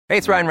Hey,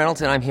 it's Ryan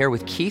Reynolds, and I'm here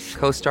with Keith,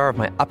 co-star of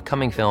my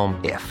upcoming film,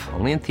 If,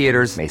 only in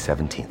theaters May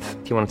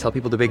 17th. Do you want to tell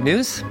people the big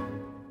news?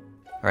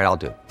 All right, I'll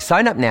do it.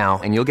 Sign up now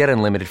and you'll get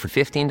unlimited for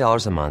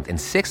 $15 a month and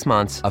 6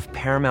 months of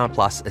Paramount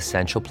Plus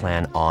Essential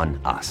Plan on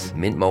us.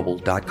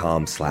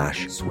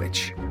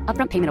 MintMobile.com/switch.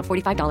 Upfront payment of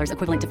 $45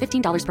 equivalent to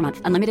 $15 per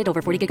month. Unlimited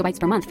over 40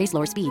 gigabytes per month. Face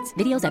lower speeds.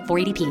 Videos at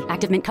 480p.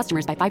 Active Mint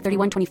customers by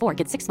 531.24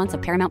 get 6 months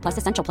of Paramount Plus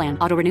Essential Plan.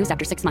 Auto renews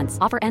after 6 months.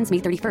 Offer ends May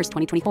 31st,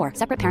 2024.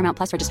 Separate Paramount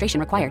Plus registration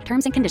required.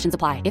 Terms and conditions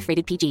apply if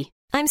rated PG.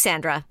 I'm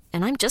Sandra,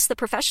 and I'm just the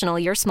professional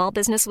your small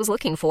business was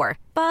looking for.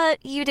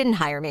 But you didn't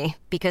hire me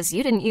because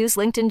you didn't use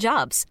LinkedIn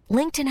Jobs.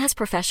 LinkedIn has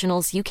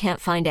professionals you can't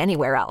find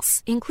anywhere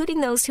else,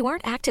 including those who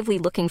aren't actively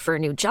looking for a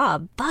new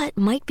job, but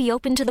might be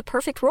open to the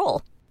perfect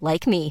role,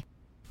 like me.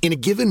 In a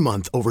given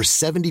month, over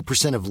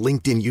 70% of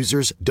LinkedIn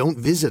users don't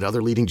visit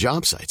other leading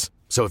job sites.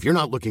 So if you're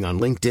not looking on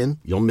LinkedIn,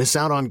 you'll miss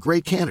out on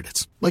great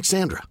candidates like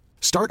Sandra.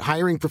 Start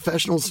hiring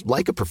professionals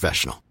like a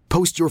professional.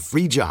 Post your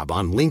free job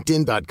on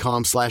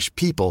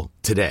linkedin.com/people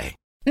today.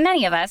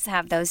 Many of us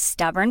have those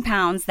stubborn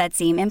pounds that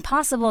seem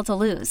impossible to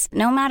lose,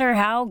 no matter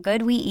how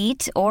good we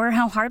eat or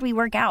how hard we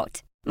work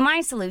out. My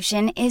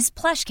solution is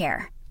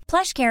PlushCare.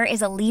 PlushCare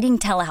is a leading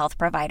telehealth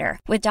provider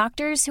with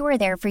doctors who are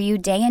there for you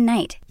day and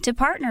night to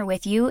partner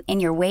with you in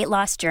your weight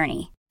loss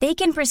journey. They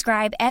can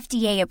prescribe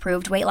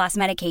FDA-approved weight loss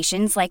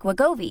medications like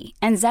Wegovy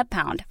and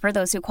Zepbound for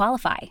those who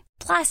qualify.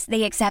 Plus,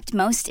 they accept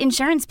most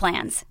insurance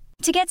plans.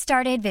 To get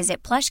started,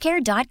 visit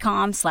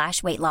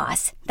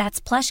plushcare.com/weightloss.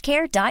 That's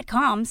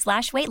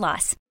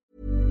plushcare.com/weightloss.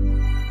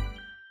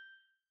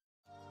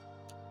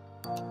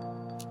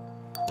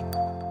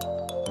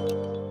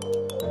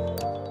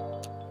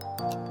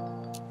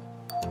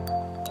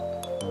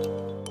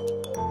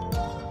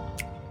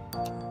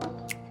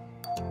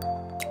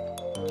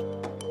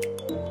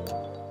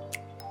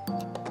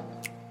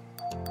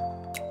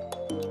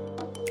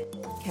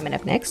 Coming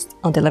up next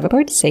on the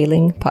Liveaboard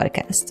Sailing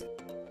Podcast.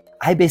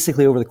 I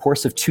basically, over the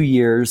course of 2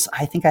 years,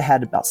 I think I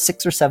had about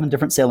 6 or 7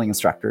 different sailing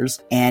instructors,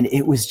 and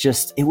it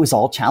was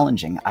all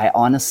challenging. I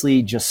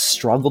honestly just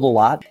struggled a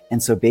lot.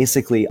 And so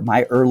basically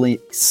my early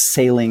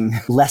sailing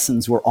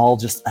lessons were all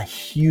just a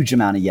huge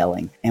amount of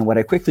yelling. And what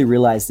I quickly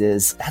realized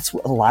is that's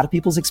a lot of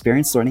people's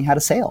experience learning how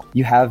to sail.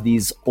 You have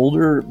these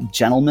older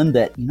gentlemen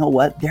that, you know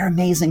what, they're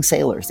amazing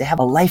sailors. They have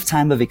a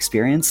lifetime of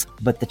experience,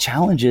 but the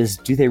challenge is,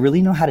 do they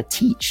really know how to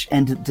teach?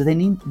 And do they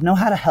know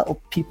how to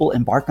help people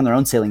embark on their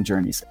own sailing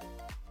journeys?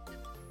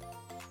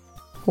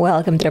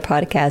 Welcome to the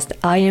podcast.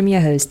 I am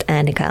your host,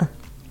 Annika.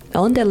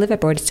 On the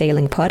Liveaboard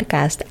Sailing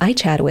Podcast, I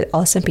chat with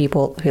awesome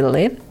people who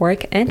live,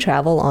 work, and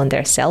travel on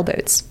their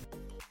sailboats.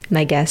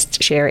 My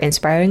guests share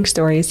inspiring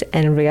stories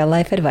and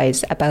real-life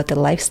advice about the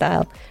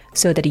lifestyle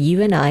so that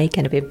you and I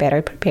can be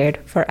better prepared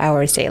for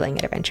our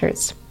sailing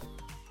adventures.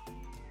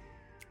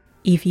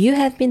 If you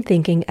have been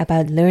thinking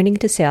about learning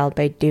to sail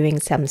by doing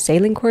some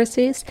sailing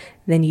courses,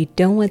 then you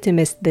don't want to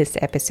miss this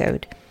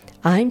episode.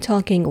 I'm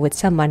talking with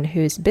someone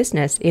whose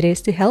business it is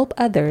to help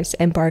others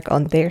embark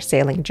on their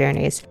sailing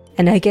journeys.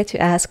 And I get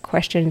to ask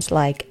questions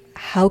like,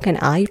 how can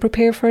I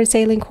prepare for a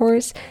sailing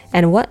course?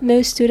 And what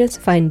most students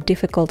find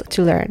difficult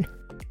to learn.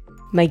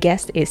 My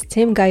guest is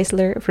Tim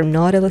Geisler from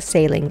Nautilus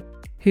Sailing,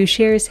 who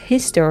shares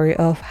his story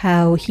of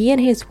how he and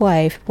his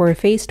wife were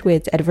faced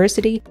with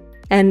adversity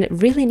and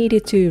really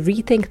needed to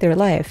rethink their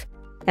life.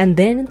 And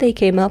then they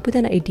came up with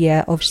an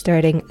idea of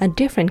starting a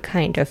different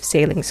kind of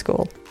sailing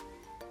school.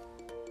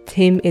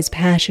 Tim is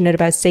passionate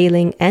about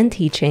sailing and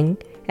teaching,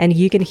 and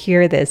you can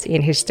hear this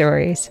in his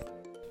stories.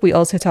 We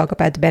also talk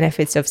about the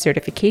benefits of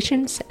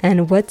certifications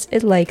and what's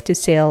it like to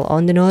sail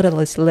on the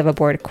Nautilus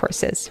Liveaboard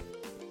courses.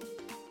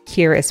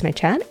 Here is my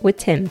chat with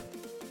Tim.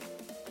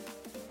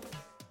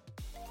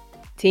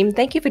 Tim,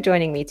 thank you for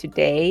joining me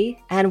today.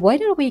 And why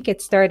don't we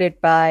get started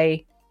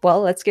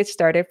let's get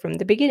started from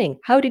the beginning.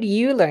 How did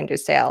you learn to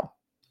sail?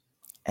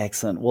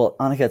 Excellent. Well,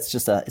 Annika,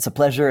 it's a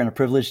pleasure and a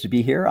privilege to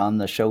be here on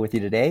the show with you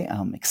today.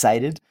 I'm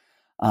excited.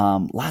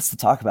 Lots to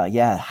talk about.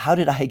 Yeah. How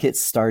did I get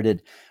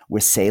started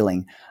with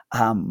sailing?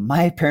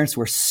 My parents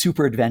were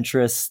super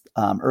adventurous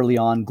early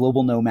on,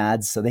 global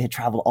nomads. So they had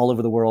traveled all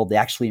over the world. They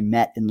actually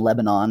met in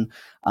Lebanon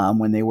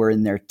when they were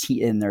in their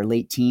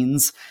late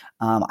teens.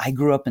 I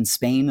grew up in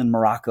Spain and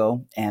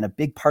Morocco, and a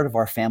big part of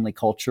our family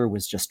culture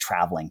was just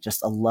traveling,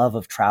 just a love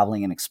of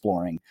traveling and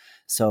exploring.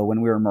 So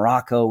when we were in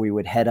Morocco, we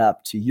would head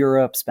up to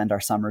Europe, spend our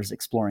summers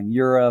exploring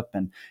Europe,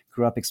 and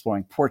grew up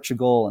exploring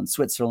Portugal and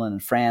Switzerland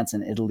and France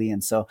and Italy.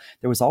 And so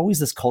there was always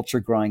this culture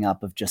growing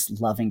up of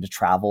just loving to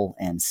travel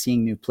and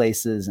seeing new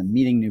places and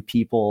meeting new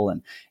people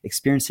and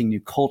experiencing new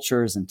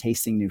cultures and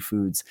tasting new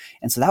foods.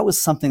 And so that was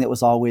something that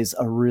was always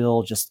a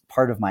real just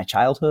part of my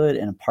childhood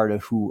and a part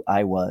of who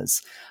I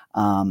was.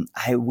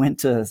 I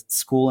went to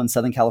school in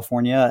Southern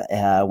California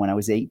when I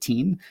was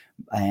 18.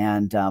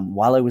 And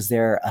while I was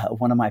there,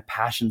 one of my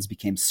passions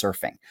became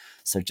surfing.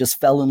 So just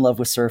fell in love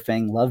with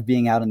surfing, loved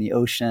being out in the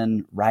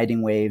ocean,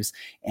 riding waves.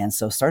 And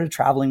so started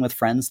traveling with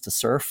friends to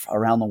surf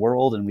around the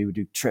world. And we would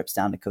do trips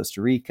down to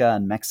Costa Rica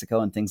and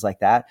Mexico and things like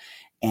that.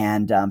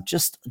 And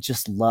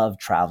just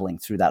loved traveling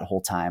through that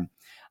whole time.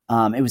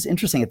 It was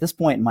interesting at this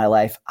point in my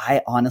life.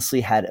 I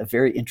honestly had a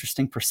very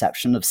interesting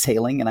perception of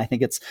sailing. And I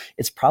think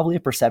it's probably a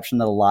perception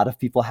that a lot of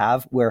people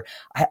have, where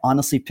I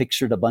honestly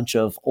pictured a bunch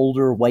of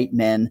older white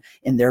men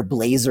in their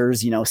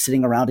blazers,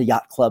 sitting around a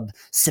yacht club,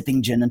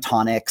 sipping gin and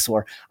tonics.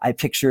 Or I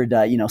pictured,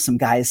 some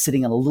guys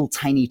sitting on a little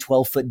tiny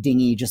 12-foot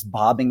dinghy, just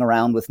bobbing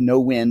around with no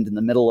wind in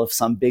the middle of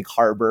some big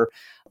harbor.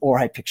 Or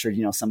I pictured,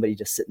 somebody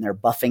just sitting there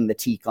buffing the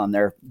teak on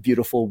their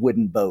beautiful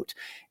wooden boat.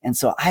 And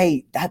so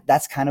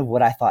that's kind of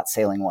what I thought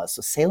sailing was.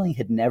 So sailing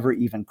had never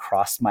even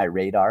crossed my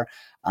radar.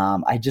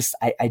 I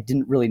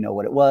didn't really know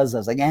what it was. I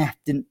was like,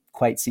 didn't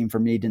quite seem for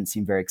me, didn't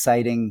seem very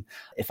exciting.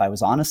 If I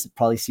was honest, it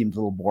probably seemed a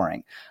little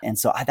boring. And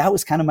so that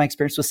was kind of my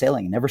experience with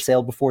sailing. Never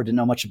sailed before, didn't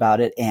know much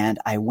about it. And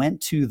I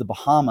went to the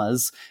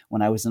Bahamas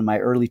when I was in my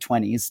early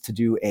 20s to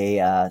do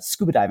a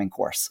scuba diving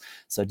course.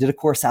 So I did a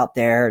course out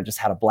there, just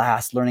had a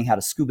blast learning how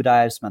to scuba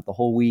dive, spent the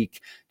whole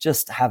week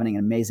just having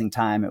an amazing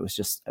time. It was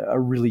just a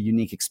really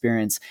unique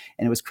experience.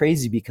 And it was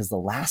crazy because the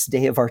last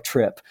day of our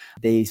trip,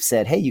 they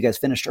said, hey, you guys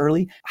finished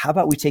early. How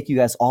about we take you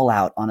guys all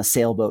out on a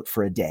sailboat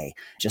for a day,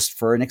 just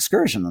for an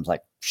excursion? I was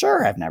like,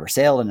 sure, I've never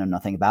sailed and know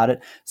nothing about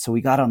it. So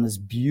we got on this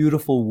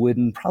beautiful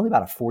wooden, probably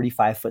about a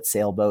 45-foot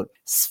sailboat.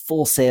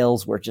 Full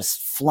sails were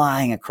just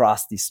flying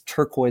across this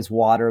turquoise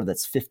water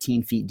that's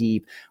 15 feet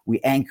deep. We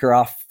anchor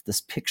off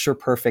this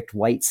picture-perfect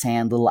white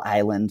sand little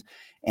island.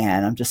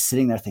 And I'm just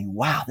sitting there thinking,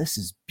 wow, this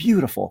is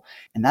beautiful.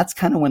 And that's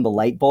kind of when the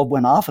light bulb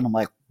went off. And I'm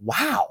like,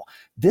 wow,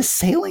 this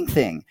sailing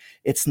thing,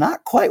 it's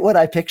not quite what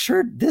I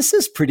pictured. This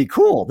is pretty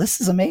cool. This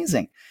is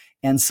amazing.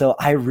 And so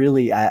I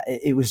really,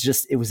 it was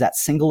that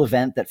single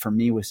event that for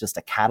me was just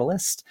a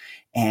catalyst.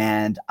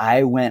 And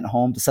I went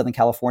home to Southern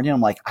California. And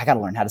I'm like, I got to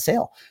learn how to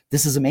sail.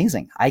 This is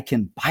amazing. I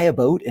can buy a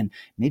boat and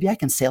maybe I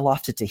can sail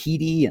off to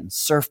Tahiti and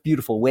surf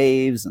beautiful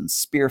waves and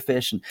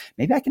spearfish. And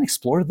maybe I can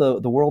explore the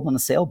world on a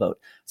sailboat.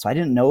 So I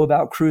didn't know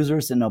about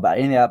cruisers, didn't know about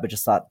any of that, but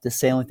just thought this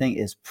sailing thing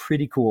is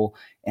pretty cool.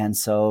 And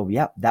so,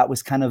 yeah, that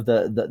was kind of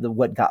the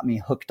what got me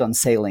hooked on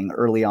sailing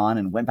early on,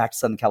 and went back to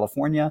Southern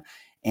California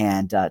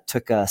and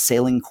took a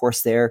sailing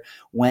course there,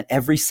 went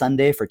every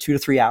Sunday for 2 to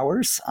 3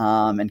 hours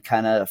and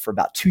kind of for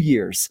about 2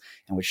 years,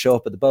 and would show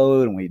up at the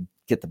boat and we'd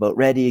get the boat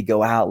ready,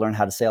 go out, learn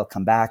how to sail,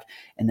 come back.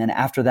 And then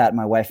after that,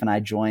 my wife and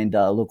I joined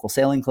a local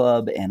sailing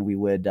club, and we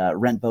would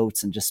rent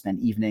boats and just spend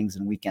evenings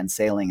and weekends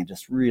sailing, and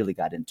just really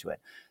got into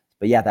it.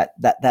 But yeah,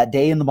 that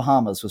day in the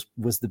Bahamas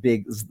was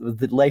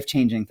the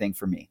life-changing thing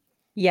for me.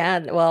 Yeah,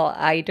 well,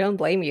 I don't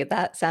blame you.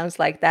 That sounds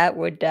like that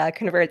would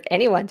convert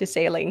anyone to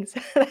sailing.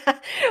 So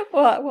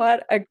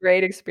what a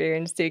great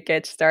experience to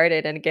get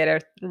started and get a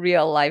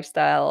real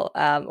lifestyle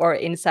or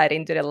insight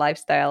into the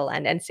lifestyle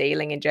and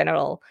sailing in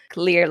general.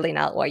 Clearly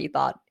not what you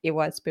thought it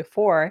was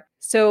before.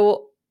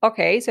 So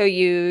okay, so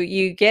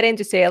you get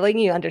into sailing,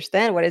 you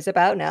understand what it's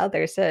about now.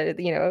 There's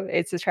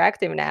it's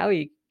attractive now.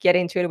 You get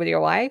into it with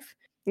your wife.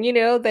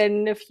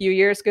 Then a few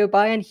years go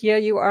by and here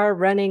you are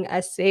running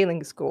a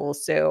sailing school.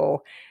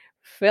 So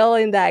fill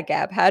in that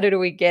gap. How did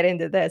we get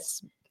into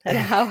this? And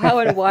how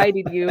and why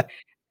did you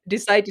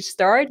decide to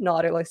start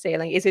Nautilus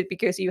sailing? Is it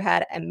because you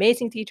had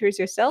amazing teachers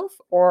yourself,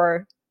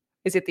 or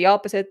is it the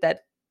opposite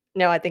that,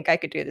 no, I think I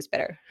could do this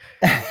better?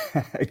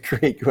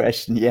 Great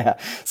question. Yeah.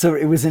 So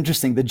it was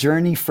interesting. The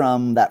journey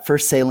from that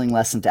first sailing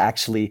lesson to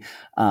actually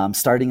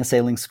starting a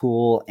sailing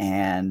school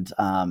and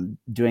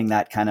doing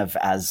that kind of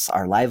as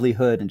our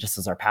livelihood and just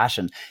as our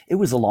passion, it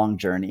was a long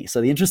journey. So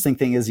the interesting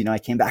thing is, I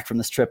came back from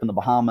this trip in the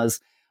Bahamas,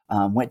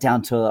 went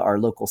down to our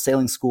local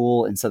sailing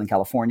school in Southern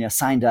California,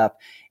 signed up.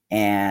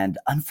 And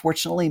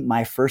unfortunately,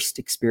 my first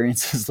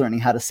experiences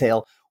learning how to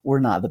sail were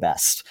not the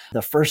best.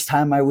 The first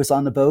time I was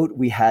on the boat,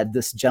 we had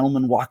this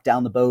gentleman walk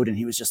down the boat, and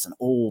he was just an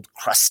old,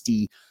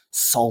 crusty,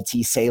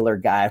 salty sailor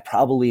guy,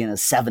 probably in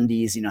his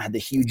 70s, had the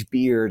huge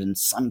beard and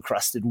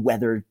sun-crusted,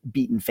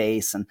 weather-beaten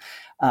face, and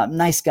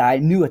nice guy,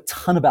 knew a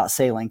ton about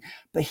sailing,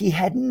 but he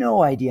had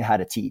no idea how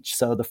to teach.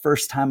 So the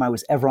first time I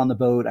was ever on the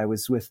boat, I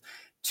was with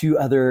 2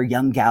 other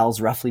young gals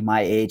roughly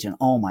my age, and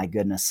oh my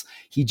goodness,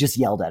 he just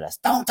yelled at us,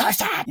 "Don't touch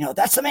that,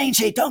 that's the main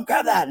sheet, don't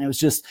grab that." And it was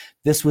just,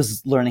 this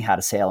was learning how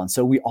to sail. And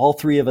so all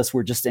 3 of us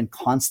were just in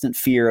constant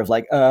fear of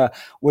like,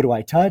 what do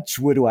I touch?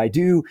 What do I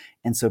do?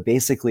 And so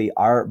basically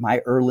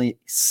my early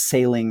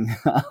sailing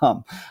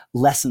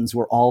lessons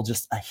were all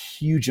just a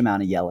huge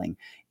amount of yelling.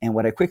 And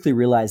what I quickly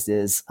realized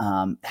is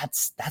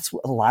that's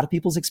a lot of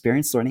people's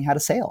experience learning how to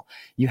sail.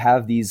 You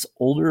have these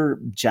older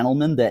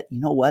gentlemen that,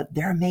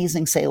 they're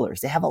amazing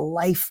sailors. They have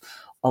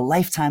a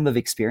lifetime of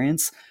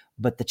experience.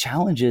 But the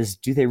challenge is,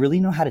 do they really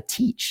know how to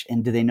teach?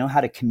 And do they know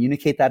how to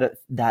communicate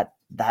that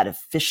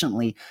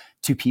efficiently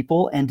to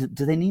people? And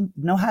do they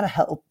know how to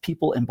help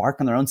people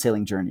embark on their own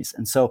sailing journeys?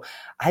 And so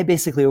I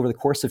basically, over the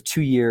course of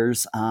 2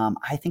 years,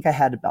 I think I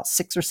had about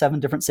 6 or 7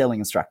 different sailing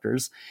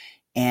instructors.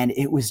 And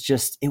it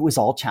was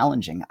all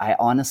challenging. I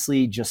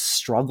honestly just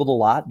struggled a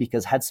lot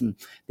because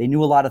they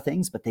knew a lot of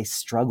things, but they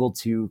struggled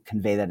to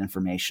convey that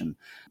information.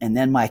 And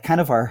then my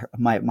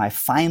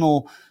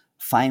final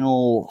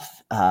final,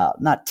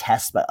 not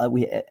test, but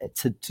we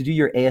to do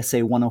your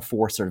ASA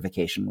 104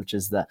 certification, which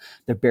is the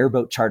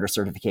bareboat charter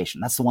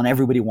certification. That's the one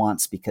everybody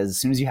wants, because as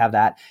soon as you have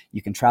that,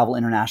 you can travel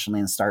internationally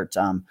and start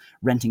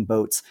renting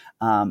boats.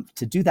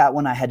 To do that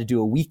one, I had to do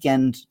a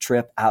weekend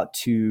trip out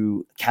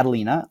to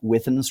Catalina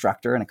with an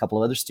instructor and a couple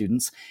of other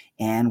students,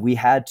 and we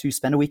had to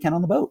spend a weekend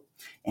on the boat.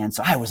 And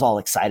so I was all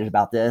excited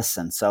about this.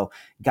 And so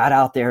got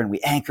out there and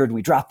we anchored,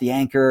 we dropped the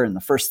anchor. And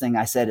the first thing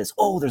I said is,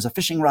 "Oh, there's a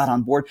fishing rod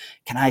on board.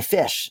 Can I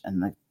fish?"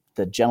 And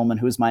the gentleman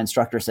who was my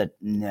instructor said,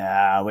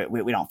 "No,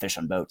 we don't fish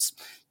on boats.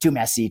 Too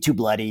messy, too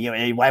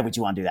bloody. Why would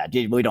you want to do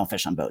that? We don't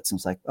fish on boats." And I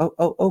was like,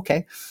 oh,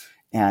 okay.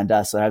 And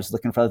so I was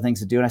looking for other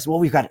things to do. And I said, "Well,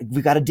 we've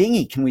got a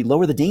dinghy. Can we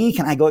lower the dinghy?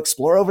 Can I go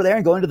explore over there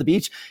and go into the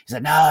beach?" He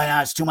said, no,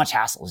 it's too much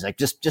hassle. He's like,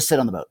 just sit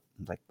on the boat.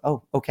 I was like,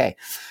 oh, okay.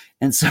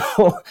 And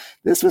so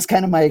this was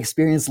kind of my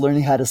experience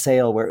learning how to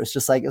sail, where it was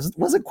just like, it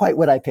wasn't quite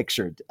what I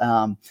pictured.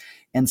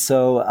 And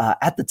so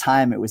at the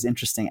time, it was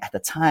interesting. At the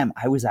time,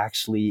 I was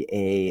actually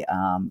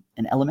an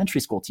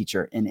elementary school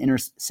teacher in inner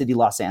city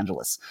Los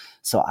Angeles.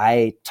 So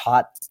I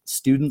taught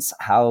students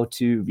how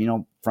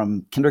to,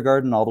 from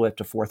kindergarten all the way up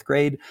to fourth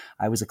grade.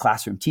 I was a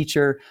classroom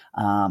teacher.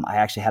 I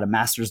actually had a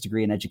master's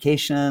degree in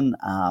education.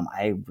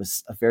 I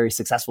was a very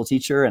successful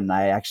teacher, and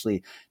I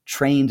actually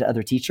trained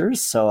other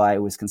teachers. So I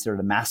was considered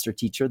a master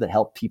teacher that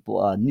helped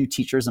people, new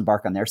teachers,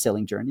 embark on their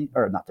sailing journey,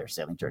 or not their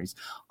sailing journeys,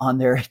 on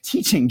their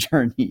teaching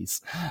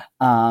journeys.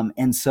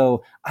 And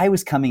so I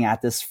was coming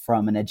at this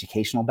from an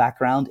educational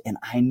background, and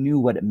I knew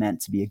what it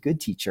meant to be a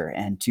good teacher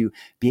and to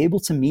be able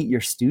to meet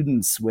your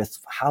students with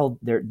how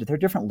their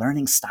different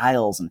learning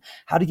styles and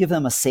how to give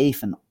them a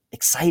safe and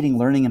exciting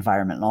learning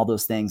environment and all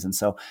those things. And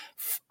so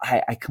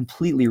I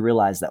completely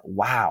realized that,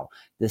 wow,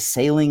 this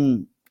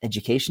sailing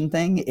education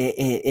thing,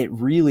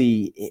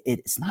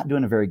 it's not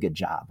doing a very good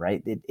job,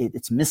 right?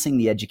 It's missing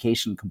the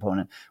education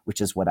component,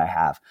 which is what I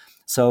have.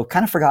 So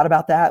kind of forgot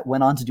about that,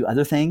 went on to do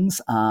other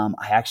things. I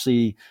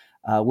actually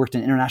worked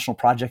in international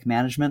project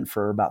management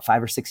for about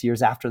 5 or 6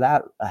 years after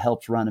that. I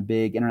helped run a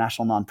big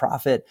international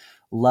nonprofit.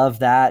 Loved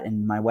that.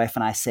 And my wife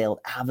and I sailed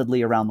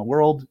avidly around the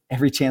world.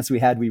 Every chance we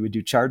had, we would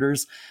do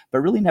charters,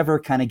 but really never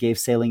kind of gave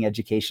sailing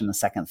education a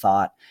second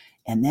thought.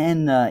 And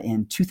then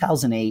in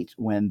 2008,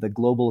 when the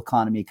global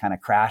economy kind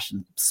of crashed,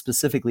 and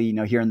specifically,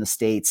 here in the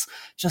States,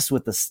 just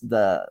with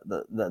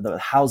the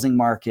housing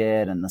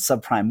market and the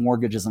subprime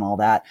mortgages and all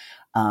that,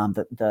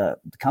 the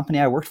company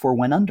I worked for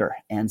went under.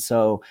 And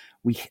so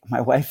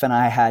my wife and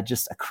I had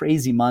just a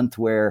crazy month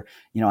where,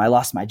 I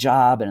lost my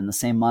job. And in the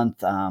same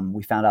month,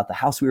 we found out the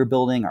house we were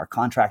building, our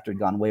contractor had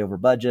gone way over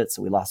budget.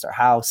 So we lost our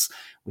house.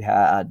 We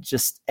had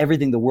just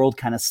everything, the world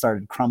kind of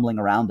started crumbling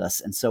around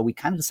us. And so we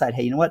kind of decided,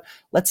 hey, you know what?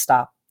 Let's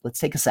stop. Let's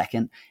take a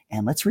second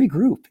and let's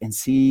regroup and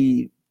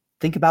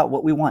think about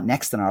what we want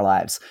next in our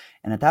lives.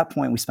 And at that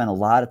point, we spent a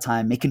lot of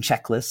time making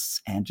checklists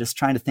and just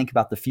trying to think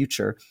about the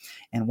future.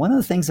 And one of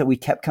the things that we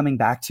kept coming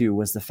back to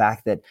was the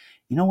fact that,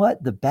 you know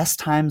what, the best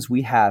times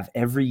we have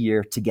every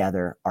year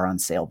together are on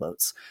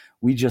sailboats.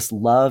 We just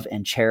love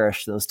and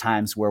cherish those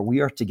times where we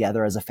are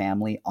together as a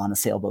family on a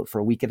sailboat for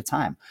a week at a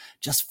time,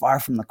 just far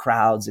from the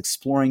crowds,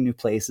 exploring new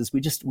places.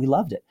 We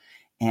loved it.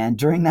 And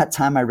during that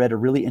time, I read a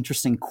really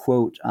interesting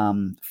quote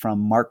from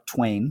Mark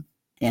Twain.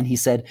 And he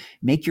said,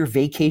 "Make your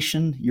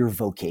vacation your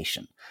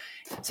vocation."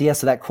 So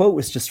that quote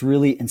was just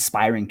really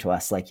inspiring to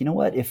us. Like, you know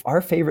what, if our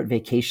favorite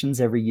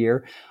vacations every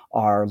year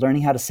are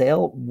learning how to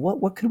sail,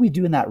 what could we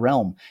do in that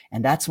realm?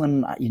 And that's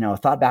when, I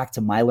thought back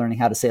to my learning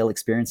how to sail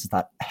experience and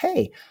thought,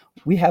 hey,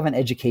 we have an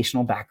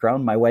educational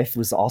background. My wife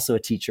was also a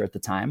teacher at the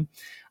time.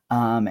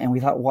 And we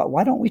thought,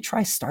 why don't we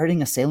try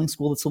starting a sailing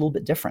school that's a little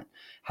bit different?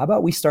 How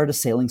about we start a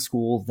sailing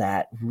school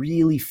that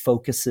really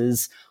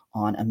focuses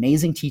on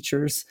amazing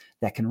teachers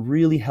that can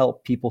really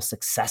help people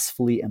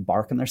successfully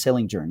embark on their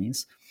sailing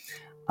journeys?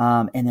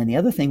 And then the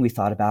other thing we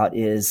thought about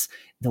is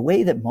the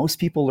way that most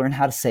people learn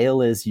how to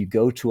sail is you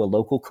go to a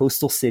local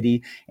coastal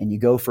city and you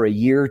go for a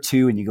year or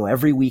two and you go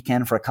every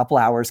weekend for a couple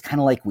hours, kind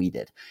of like we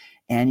did.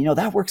 And,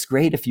 that works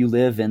great if you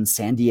live in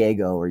San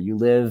Diego or you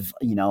live,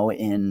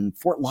 in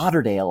Fort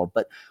Lauderdale.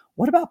 But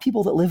what about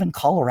people that live in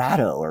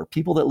Colorado or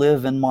people that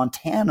live in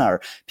Montana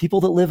or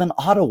people that live in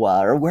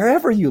Ottawa or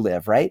wherever you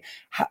live, right?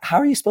 How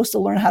are you supposed to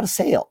learn how to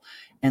sail?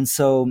 And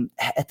so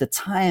at the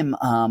time,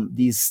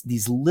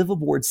 these live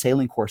aboard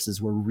sailing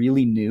courses were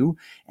really new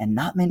and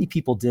not many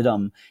people did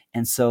them.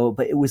 And so,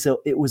 but it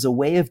was a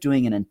way of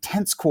doing an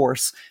intense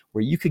course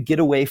where you could get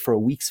away for a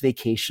week's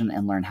vacation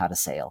and learn how to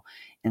sail.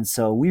 And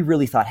so we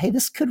really thought, hey,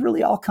 this could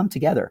really all come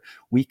together.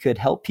 We could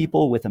help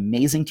people with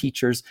amazing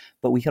teachers,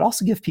 but we could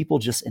also give people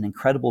just an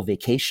incredible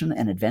vacation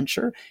and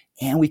adventure.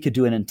 And we could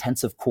do an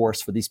intensive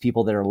course for these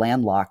people that are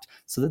landlocked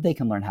so that they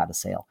can learn how to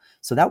sail.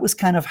 So that was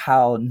kind of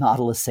how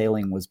Nautilus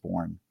Sailing was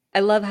born.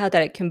 I love how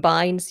that it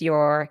combines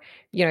your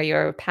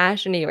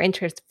passion, your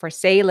interest for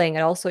sailing,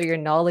 and also your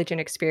knowledge and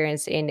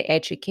experience in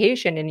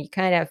education. And you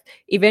kind of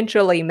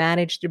eventually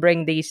managed to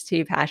bring these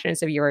two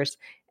passions of yours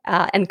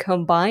and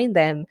combine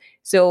them.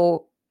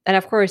 So And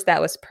of course,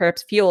 that was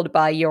perhaps fueled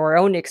by your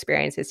own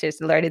experiences,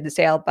 just learning to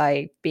sail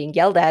by being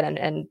yelled at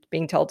and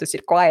being told to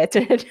sit quiet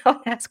and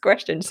don't ask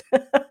questions.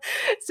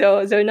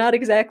 So not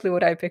exactly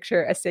what I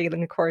picture a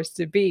sailing course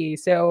to be.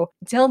 So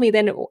tell me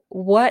then,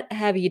 what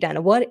have you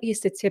done? What is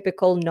the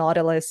typical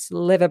Nautilus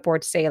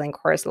liveaboard sailing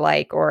course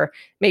like, or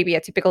maybe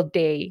a typical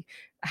day?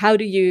 How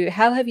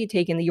have you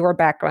taken your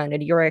background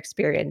and your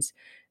experience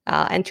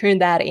and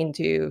turned that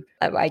into,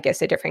 I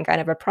guess, a different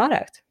kind of a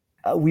product?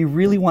 We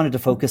really wanted to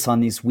focus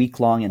on these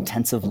week-long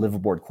intensive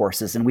liveaboard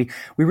courses. And we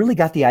really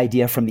got the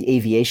idea from the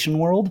aviation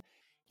world.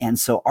 And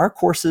so our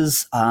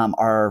courses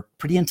are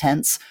pretty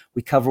intense.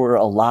 We cover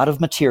a lot of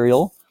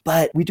material,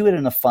 but we do it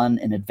in a fun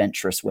and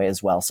adventurous way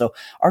as well. So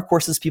our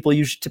courses, people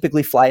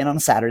typically fly in on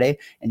a Saturday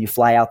and you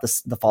fly out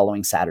the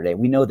following Saturday.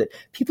 We know that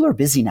people are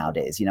busy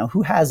nowadays.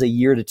 Who has a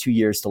year to 2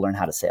 years to learn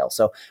how to sail?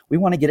 So we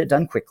want to get it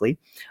done quickly,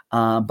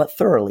 but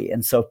thoroughly.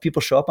 And so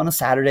people show up on a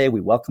Saturday,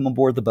 we welcome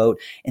aboard the boat.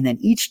 And then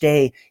each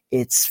day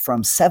it's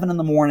from 7 in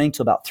the morning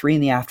to about 3 in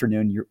the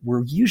afternoon.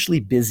 We're usually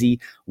busy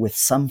with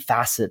some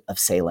facet of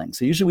sailing.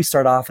 So usually we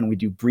start off and we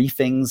do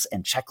briefings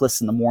and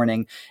checklists in the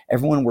morning.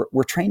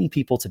 We're training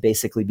people to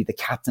basically be the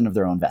captain of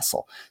their own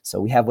vessel.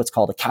 So we have what's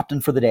called a captain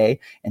for the day,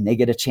 and they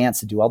get a chance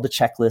to do all the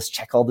checklists,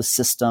 check all the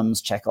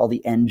systems, check all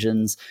the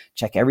engines,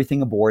 check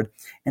everything aboard.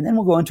 And then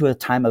we'll go into a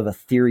time of a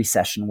theory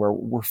session where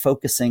we're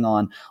focusing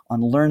on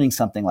learning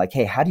something like,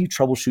 hey, how do you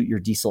troubleshoot your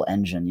diesel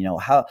engine?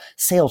 How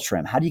sail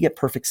trim, how do you get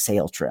perfect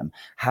sail trim?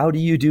 How do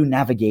you do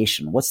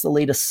navigation? What's the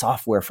latest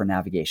software for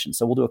navigation?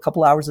 So we'll do a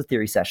couple hours of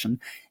theory session,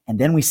 and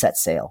then we set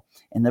sail.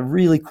 And the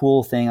really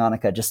cool thing,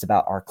 Annika, just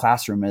about our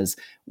classroom is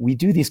we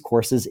do these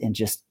courses in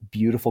just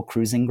beautiful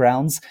cruising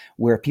grounds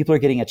where people are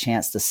getting a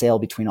chance to sail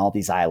between all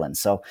these islands.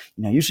 So,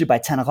 usually by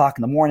 10 o'clock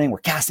in the morning, we're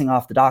casting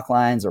off the dock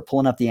lines or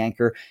pulling up the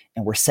anchor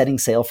and we're setting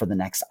sail for the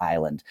next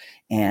island.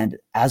 And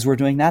as we're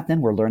doing that, then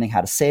we're learning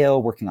how to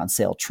sail, working on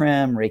sail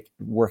trim,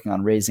 working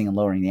on raising and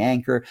lowering the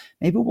anchor.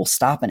 Maybe we'll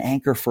stop an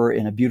anchor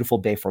in a beautiful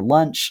bay for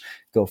lunch,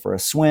 go for a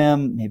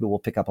swim. Maybe we'll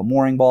pick up a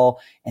mooring ball,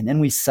 and then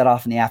we set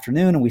off in the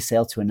afternoon and we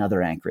sail to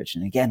another anchorage.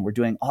 And again, we're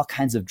doing all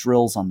kinds of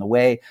drills on the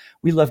way.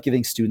 We love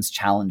giving students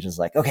challenges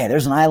like, okay,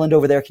 there's an island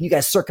over there. Can you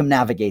guys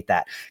circumnavigate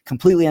that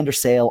completely under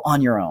sail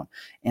on your own?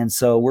 And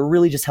so we're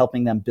really just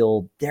helping them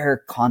build their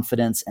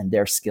confidence and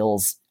their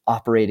skills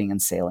operating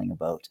and sailing a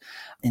boat.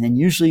 And then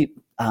usually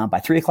by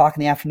 3 o'clock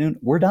in the afternoon,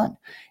 we're done.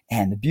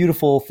 And the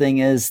beautiful thing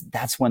is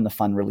that's when the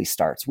fun really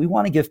starts. We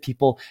want to give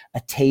people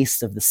a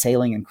taste of the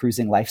sailing and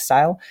cruising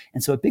lifestyle.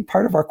 And so a big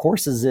part of our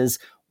courses is,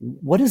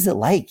 what is it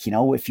like,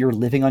 if you're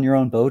living on your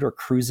own boat or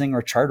cruising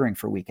or chartering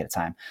for a week at a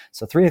time?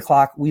 So 3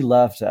 o'clock, we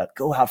love to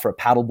go out for a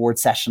paddleboard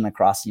session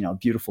across, a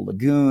beautiful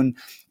lagoon,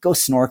 go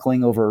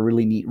snorkeling over a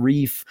really neat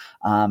reef.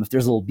 If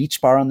there's a little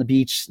beach bar on the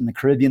beach in the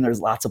Caribbean, there's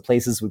lots of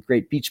places with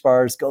great beach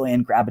bars. Go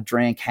in, grab a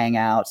drink, hang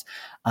out.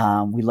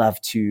 We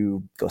love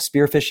to go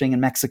spearfishing in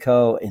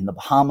Mexico, in the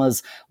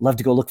Bahamas. Love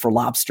to go look for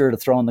lobster to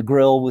throw on the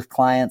grill with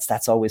clients.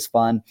 That's always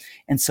fun.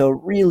 And so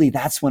really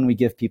that's when we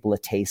give people a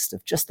taste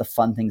of just the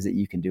fun things that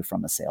you can do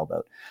from a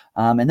sailboat.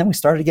 And then we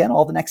start again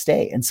all the next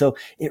day. And so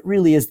it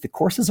really is, the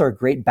courses are a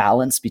great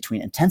balance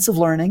between intensive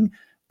learning,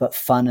 but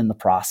fun in the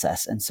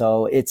process. And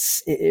so it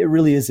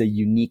really is a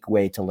unique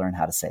way to learn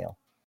how to sail.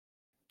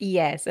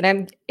 Yes,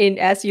 and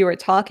as you were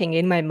talking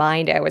in my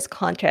mind, I was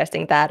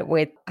contrasting that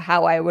with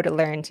how I would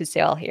learn to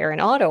sail here in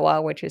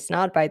Ottawa, which is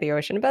not by the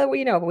ocean, but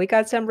we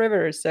got some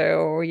rivers,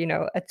 so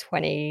a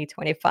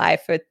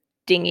 25-foot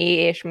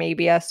dinghy-ish,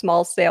 maybe a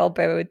small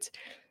sailboat.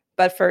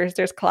 But first,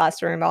 there's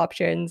classroom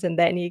options, and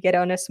then you get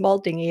on a small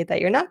dinghy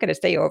that you're not going to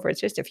stay over. It's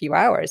just a few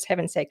hours.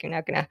 Heaven's sake, you're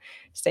not going to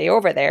stay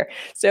over there.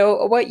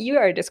 So what you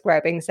are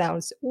describing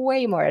sounds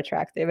way more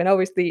attractive and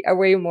obviously a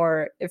way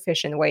more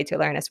efficient way to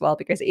learn as well,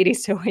 because it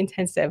is so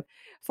intensive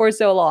for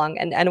so long.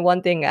 And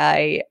one thing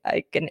I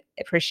can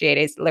appreciate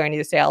is learning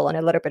to sail on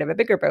a little bit of a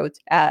bigger boat.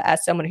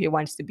 As someone who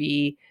wants to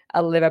be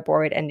a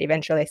liveaboard and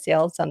eventually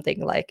sail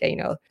something like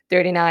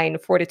 39,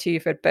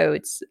 42-foot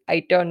boats,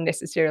 I don't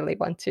necessarily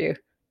want to.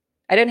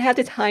 I don't have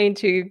the time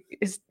to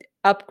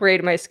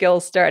upgrade my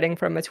skills starting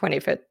from a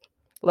 20-foot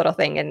little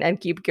thing and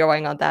keep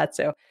going on that.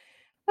 So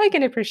I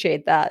can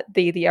appreciate that,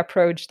 the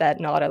approach that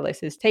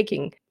Nautilus is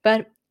taking.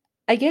 But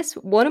I guess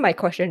one of my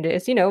questions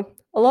is, a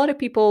lot of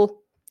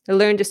people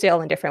learn to sail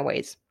in different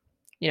ways.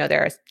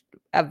 There's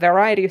a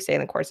variety of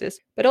sailing courses,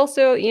 but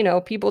also,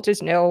 people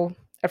just know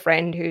a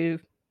friend who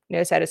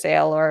knows how to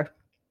sail, or,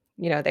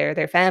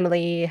 their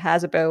family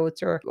has a boat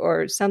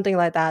or something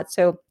like that.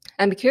 So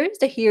I'm curious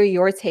to hear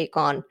your take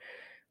on,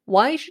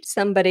 why should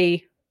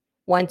somebody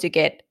want to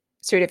get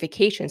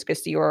certifications?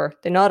 Because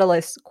the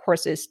Nautilus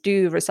courses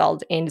do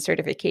result in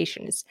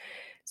certifications.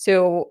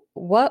 So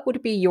what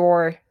would be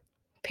your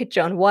pitch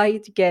on why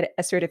to get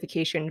a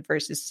certification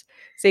versus,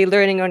 say,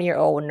 learning on your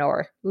own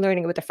or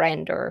learning with a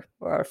friend or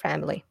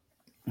family?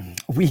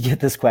 We get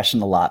this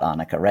question a lot,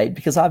 Annika, right?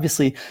 Because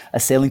obviously a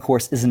sailing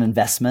course is an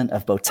investment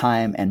of both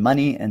time and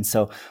money. And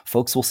so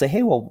folks will say,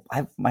 hey, well,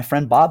 my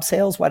friend Bob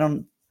sails. Why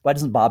don't Why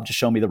doesn't Bob just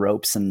show me the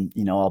ropes and,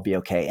 I'll be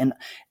okay? And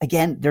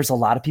again, there's a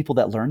lot of people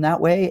that learn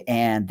that way,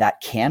 and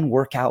that can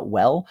work out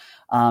well.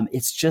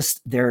 It's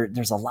just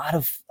there's a lot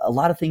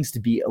of things to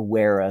be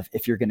aware of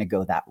if you're going to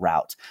go that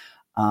route.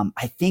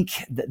 I think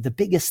the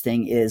biggest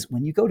thing is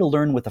when you go to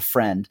learn with a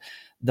friend,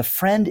 the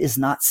friend is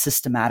not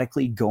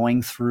systematically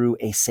going through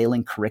a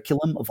sailing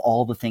curriculum of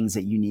all the things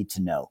that you need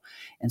to know.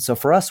 And so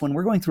for us, when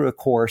we're going through a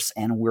course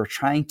and we're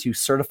trying to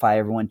certify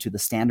everyone to the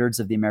standards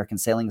of the American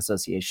Sailing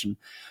Association,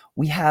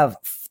 we have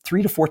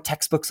 3 to 4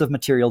 textbooks of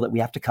material that we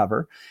have to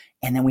cover.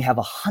 And then we have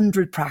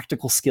 100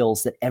 practical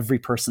skills that every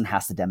person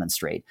has to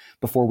demonstrate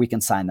before we can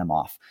sign them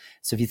off.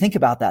 So if you think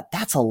about that,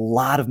 that's a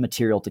lot of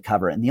material to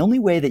cover. And the only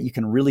way that you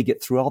can really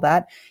get through all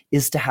that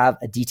is to have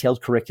a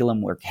detailed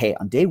curriculum where, hey,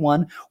 on day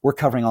 1, we're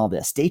covering all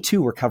this. Day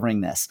 2, we're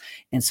covering this.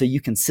 And so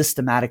you can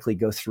systematically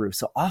go through.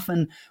 So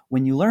often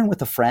when you learn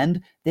with a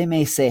friend, they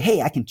may say,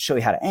 hey, I can show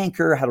you how to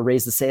anchor, how to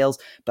raise the sails,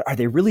 but are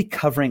they really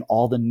covering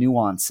all the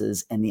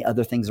nuances and the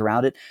other things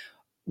around it?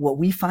 What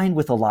we find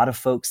with a lot of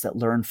folks that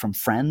learn from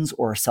friends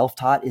or are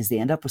self-taught is they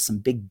end up with some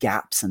big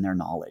gaps in their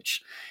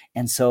knowledge.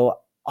 And so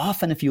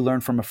often if you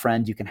learn from a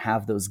friend, you can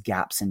have those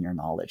gaps in your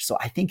knowledge. So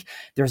I think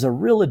there's a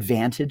real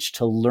advantage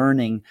to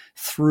learning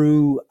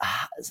through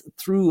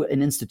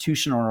an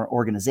institution or an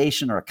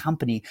organization or a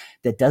company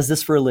that does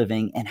this for a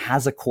living and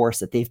has a course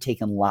that they've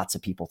taken lots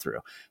of people through.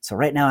 So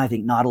right now, I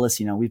think Nautilus,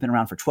 we've been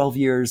around for 12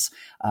 years.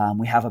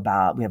 We have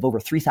over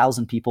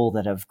 3,000 people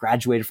that have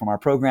graduated from our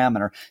program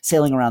and are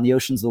sailing around the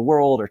oceans of the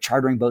world or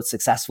chartering boats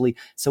successfully.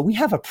 So we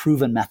have a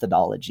proven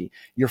methodology.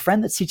 Your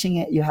friend that's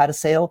teaching you how to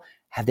sail,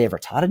 have they ever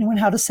taught anyone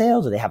how to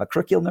sail? Do they have a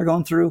curriculum they're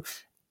going through?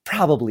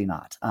 Probably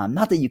not.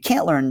 Not that you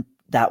can't learn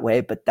that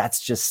way, but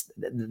that's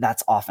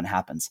often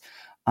happens.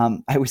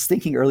 I was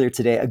thinking earlier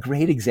today, a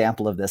great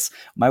example of this.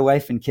 My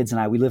wife and kids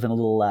and I, we live in a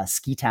little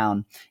ski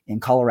town in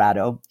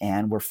Colorado,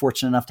 and we're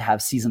fortunate enough to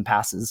have season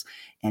passes.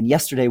 And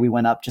yesterday we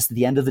went up just at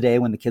the end of the day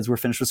when the kids were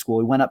finished with school.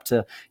 We went up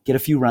to get a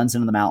few runs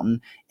into the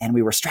mountain, and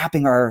we were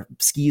strapping our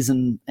skis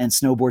and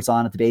snowboards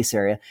on at the base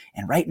area.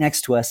 And right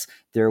next to us,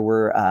 there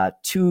were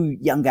 2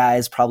 young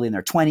guys, probably in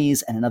their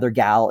 20s, and another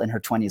gal in her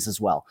 20s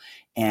as well.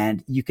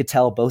 And you could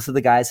tell both of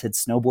the guys had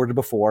snowboarded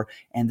before.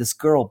 And this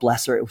girl,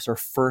 bless her, it was her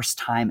first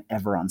time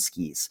ever on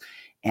skis.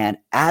 And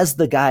as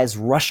the guys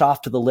rush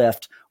off to the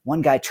lift,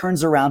 one guy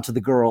turns around to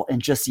the girl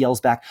and just yells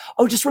back,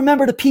 "Oh, just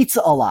remember to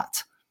pizza a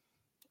lot."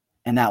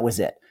 And that was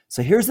it.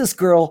 So here's this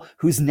girl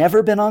who's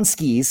never been on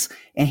skis,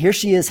 and here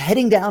she is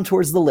heading down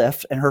towards the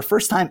lift, and her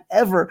first time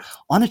ever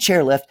on a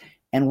chairlift.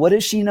 And what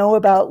does she know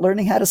about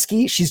learning how to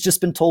ski? She's just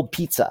been told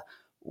pizza.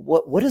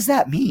 What does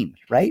that mean,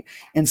 right?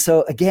 And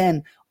so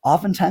again,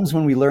 oftentimes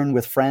when we learn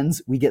with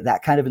friends, we get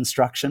that kind of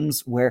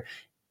instructions where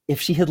if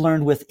she had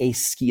learned with a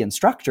ski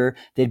instructor,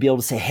 they'd be able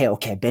to say, hey,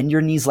 okay, bend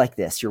your knees like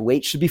this. Your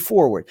weight should be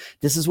forward.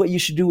 This is what you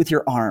should do with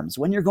your arms.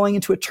 When you're going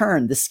into a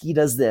turn, the ski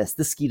does this,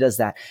 the ski does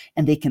that.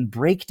 And they can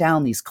break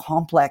down these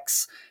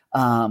complex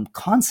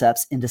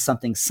concepts into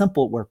something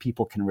simple where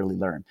people can really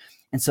learn.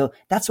 And so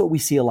that's what we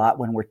see a lot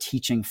when we're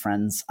teaching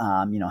friends,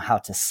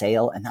 how to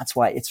sail. And that's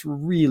why it's a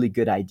really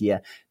good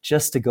idea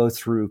just to go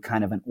through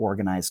kind of an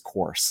organized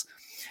course.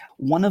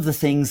 One of the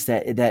things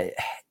that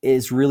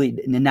is really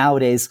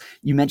nowadays,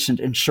 you mentioned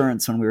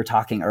insurance when we were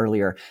talking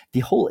earlier. The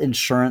whole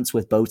insurance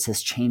with boats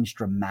has changed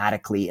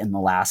dramatically in the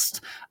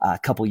last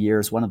couple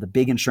years. One of the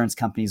big insurance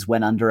companies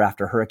went under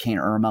after Hurricane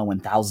Irma when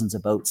thousands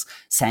of boats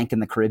sank in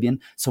the Caribbean.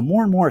 So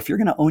more and more, if you're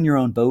going to own your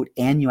own boat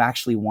and you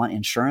actually want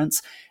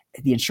insurance,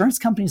 the insurance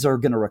companies are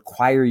going to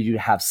require you to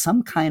have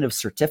some kind of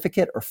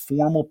certificate or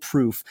formal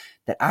proof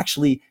that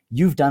actually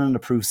you've done an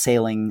approved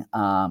sailing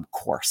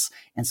course.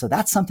 And so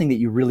that's something that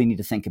you really need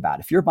to think about.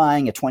 If you're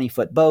buying a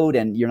 20-foot boat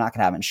and you're not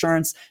going to have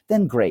insurance,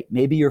 then great.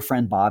 Maybe your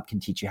friend Bob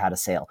can teach you how to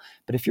sail.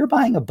 But if you're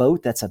buying a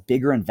boat that's a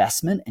bigger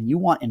investment and you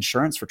want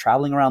insurance for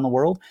traveling around the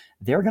world,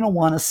 they're going to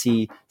want to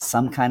see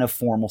some kind of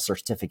formal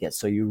certificate.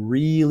 So you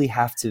really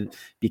have to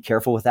be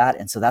careful with that.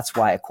 And so that's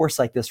why a course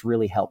like this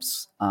really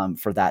helps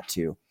for that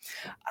too.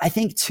 I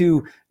think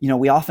too,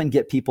 we often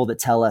get people that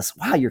tell us,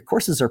 wow, your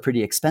courses are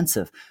pretty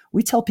expensive.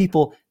 We tell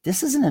people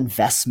this is an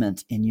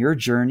investment in your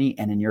journey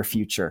and in your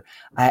future.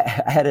 I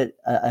had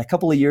a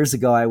couple of years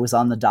ago, I was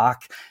on the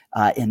dock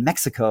in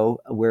Mexico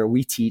where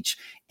we teach,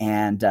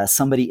 and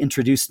somebody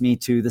introduced me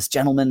to this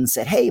gentleman and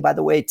said, hey, by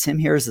the way, Tim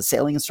here is a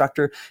sailing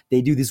instructor.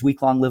 They do these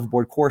week-long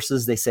liveaboard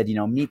courses. They said,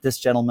 meet this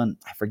gentleman.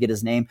 I forget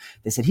his name.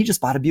 They said, he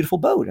just bought a beautiful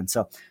boat. And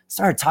so I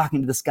started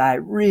talking to this guy,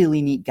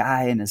 really neat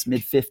guy in his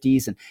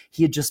mid-50s, and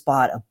he had just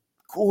bought a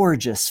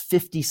gorgeous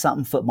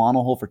 50-something foot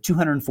monohull for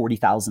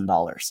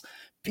 $240,000.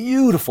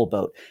 Beautiful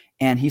boat.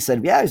 And he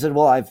said,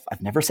 well,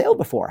 I've never sailed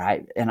before.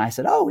 And I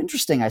said, oh,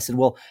 interesting. I said,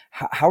 well,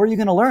 how are you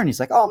going to learn? He's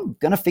like, oh, I'm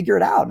going to figure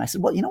it out. And I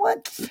said, well, you know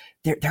what?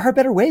 There are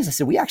better ways. I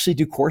said, we actually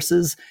do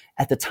courses.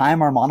 At the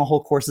time, our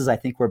monohull courses, I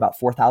think, were about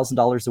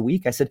 $4,000 a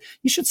week. I said,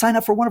 you should sign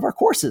up for one of our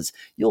courses.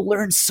 You'll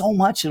learn so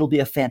much. It'll be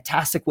a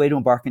fantastic way to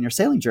embark on your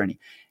sailing journey.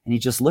 And he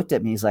just looked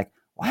at me. He's like,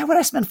 why would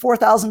I spend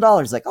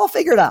 $4,000? Like, I'll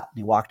figure it out. And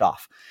he walked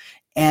off.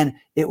 And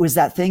it was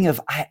that thing of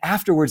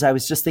afterwards, I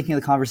was just thinking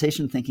of the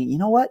conversation, thinking, you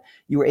know what?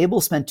 You were able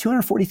to spend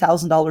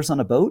 $240,000 on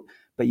a boat,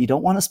 but you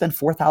don't want to spend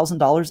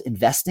 $4,000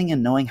 investing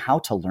and knowing how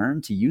to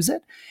learn to use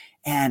it.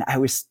 And I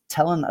was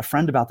telling a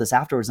friend about this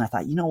afterwards, and I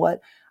thought, you know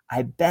what?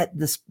 I bet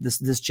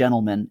this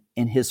gentleman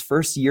in his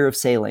first year of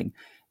sailing,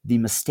 the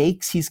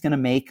mistakes he's going to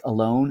make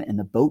alone and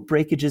the boat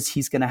breakages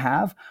he's going to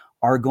have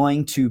are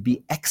going to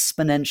be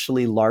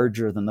exponentially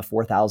larger than the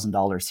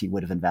 $4,000 he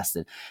would have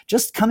invested.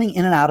 Just coming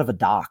in and out of a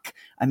dock.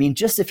 I mean,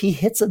 just if he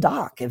hits a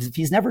dock, if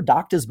he's never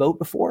docked his boat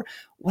before,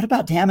 what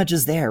about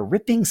damages there?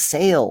 Ripping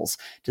sails?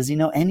 Does he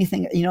know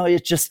anything?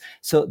 It's just,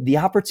 so the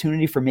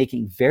opportunity for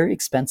making very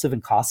expensive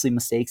and costly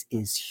mistakes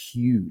is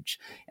huge.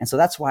 And so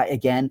that's why,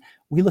 again,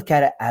 we look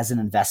at it as an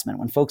investment.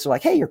 When folks are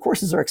like, hey, your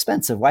courses are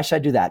expensive, why should I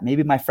do that?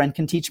 Maybe my friend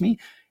can teach me.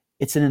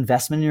 It's an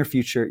investment in your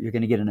future. You're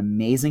going to get an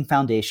amazing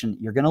foundation.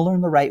 You're going to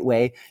learn the right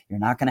way. You're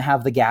not going to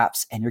have the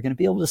gaps, and you're going to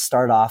be able to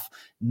start off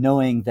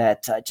knowing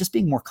that just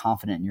being more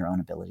confident in your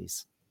own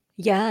abilities.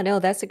 Yeah, no,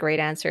 that's a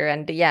great answer.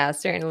 And yeah,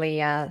 certainly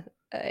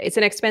it's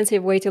an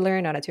expensive way to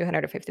learn on a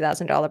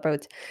 $250,000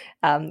 boat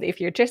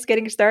if you're just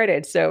getting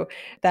started. So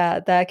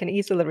that can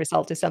easily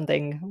result to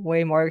something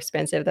way more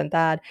expensive than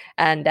that.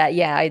 And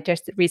yeah, I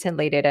just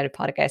recently did a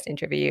podcast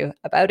interview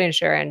about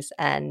insurance,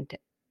 and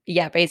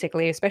yeah,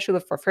 basically, especially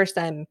for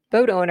first-time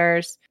boat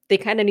owners, they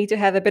kind of need to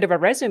have a bit of a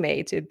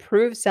resume to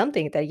prove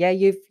something that, yeah,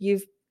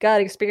 you've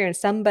got experience.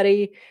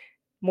 Somebody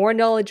more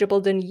knowledgeable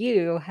than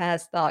you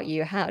has taught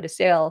you how to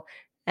sail,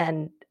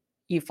 and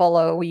you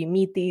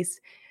meet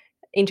these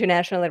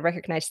internationally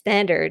recognized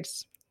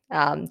standards.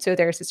 So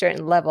there's a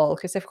certain level,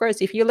 because of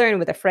course, if you learn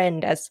with a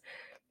friend, as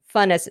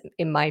fun as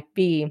it might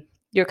be,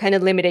 you're kind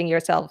of limiting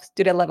yourself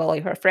to the level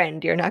of your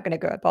friend. You're not going to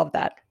go above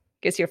that,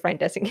 because your friend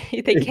doesn't,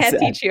 they can't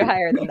teach you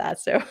higher than that.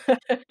 So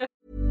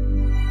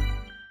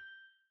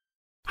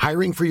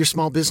Hiring for your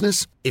small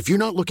business? If you're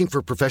not looking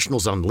for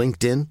professionals on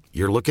LinkedIn,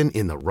 you're looking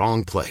in the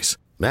wrong place.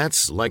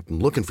 That's like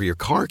looking for your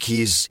car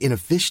keys in a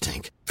fish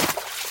tank.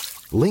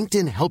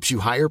 LinkedIn helps you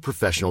hire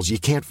professionals you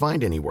can't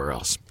find anywhere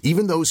else,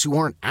 even those who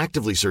aren't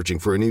actively searching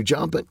for a new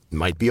job but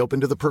might be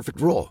open to the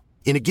perfect role.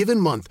 In a given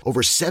month,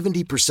 over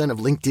 70% of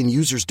LinkedIn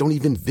users don't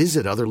even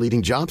visit other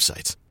leading job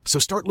sites. So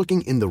start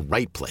looking in the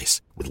right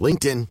place. With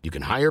LinkedIn, you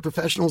can hire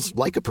professionals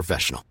like a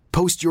professional.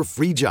 Post your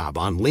free job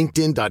on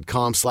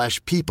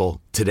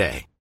linkedin.com/people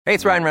today. Hey,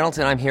 it's Ryan Reynolds,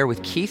 and I'm here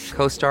with Keith,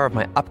 co-star of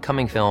my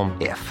upcoming film,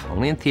 If,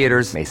 only in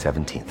theaters May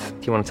 17th.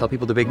 Do you want to tell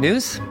people the big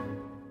news?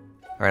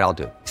 All right, I'll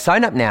do it.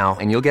 Sign up now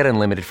and you'll get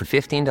unlimited for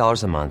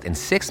 $15 a month and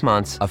 6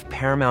 months of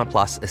Paramount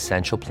Plus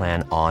Essential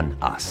Plan on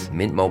us.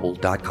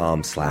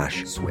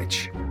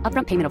 MintMobile.com/switch.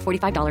 Upfront payment of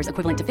 $45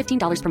 equivalent to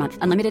 $15 per month.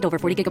 Unlimited over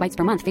 40 gigabytes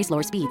per month. Face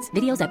lower speeds.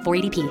 Videos at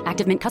 480p.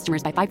 Active Mint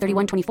customers by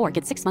 531.24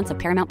 get 6 months of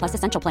Paramount Plus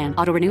Essential Plan.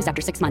 Auto renews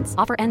after 6 months.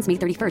 Offer ends May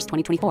 31st,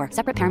 2024.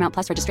 Separate Paramount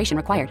Plus registration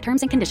required.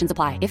 Terms and conditions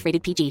apply if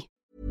rated PG.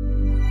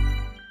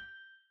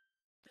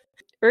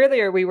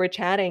 earlier we were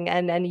chatting,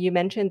 and you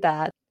mentioned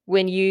that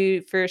when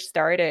you first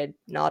started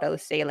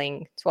Nautilus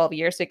sailing 12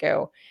 years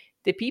ago,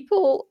 the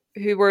people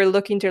who were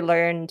looking to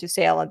learn to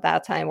sail at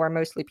that time were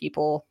mostly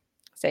people,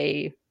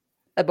 say,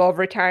 above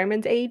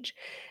retirement age,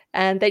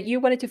 and that you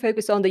wanted to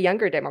focus on the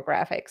younger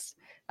demographics.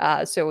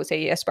 So,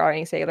 say,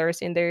 aspiring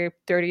sailors in their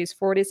 30s,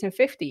 40s, and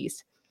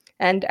 50s.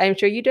 And I'm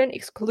sure you don't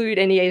exclude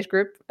any age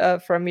group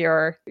from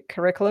your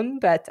curriculum,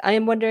 but I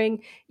am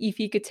wondering if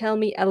you could tell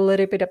me a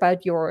little bit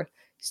about your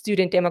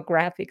student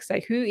demographics.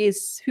 Like,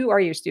 who are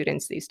your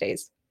students these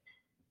days?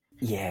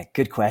 Yeah,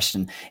 good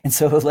question. And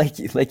so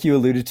like you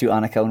alluded to,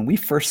 Annika, when we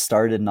first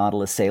started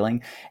Nautilus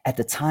Sailing, at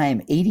the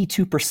time,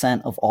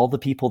 82% of all the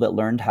people that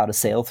learned how to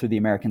sail through the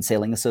American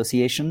Sailing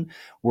Association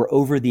were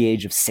over the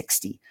age of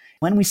 60.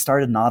 When we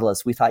started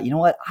Nautilus, we thought, you know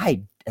what,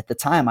 at the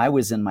time, I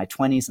was in my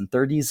 20s and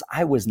 30s.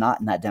 I was not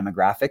in that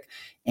demographic.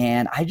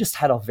 And I just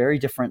had a very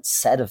different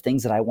set of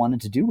things that I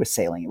wanted to do with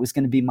sailing. It was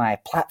going to be my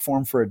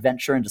platform for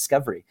adventure and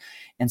discovery.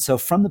 And so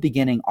from the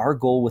beginning, our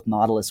goal with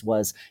Nautilus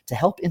was to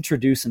help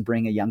introduce and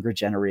bring a younger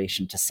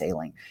generation to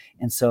sailing.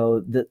 And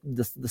so the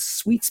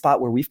sweet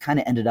spot where we've kind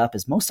of ended up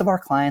is most of our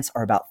clients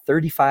are about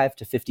 35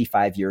 to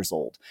 55 years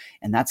old.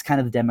 And that's kind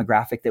of the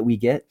demographic that we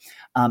get.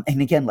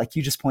 And again, like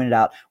you just pointed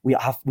out, we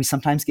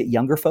sometimes get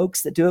younger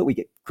folks that do it. We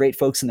get great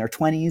folks in their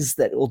 20s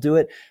that will do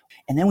it.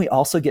 And then we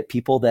also get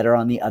people that are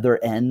on the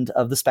other end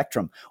of the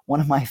spectrum. One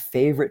of my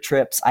favorite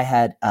trips, I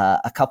had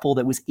a couple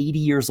that was 80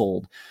 years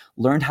old,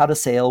 learned how to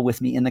sail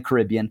with me in the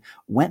Caribbean,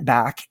 went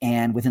back,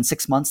 and within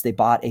 6 months, they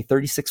bought a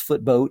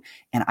 36-foot boat.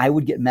 And I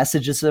would get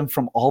messages to them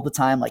from all the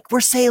time, like, we're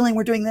sailing,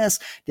 we're doing this.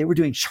 They were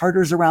doing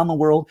charters around the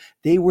world.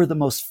 They were the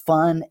most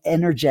fun,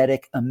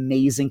 energetic,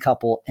 amazing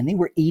couple. And they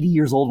were 80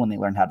 years old when they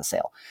learned how to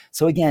sail.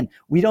 So again,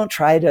 we don't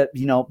try to,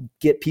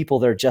 get people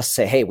that are just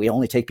say, hey, we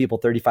only take people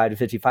 35 to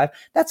 55.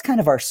 That's kind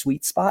of our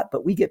sweet spot,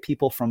 but we get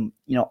people from,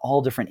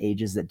 all different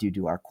ages that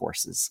do our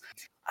courses.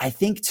 I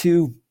think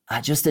too,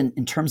 just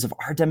in terms of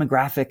our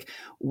demographic,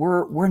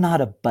 we're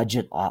not a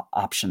budget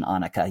option,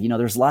 Annika.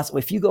 There's lots.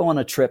 If you go on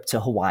a trip to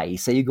Hawaii,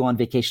 say you go on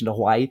vacation to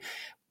Hawaii,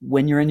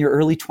 when you're in your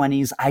early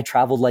 20s, I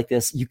traveled like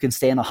this. You can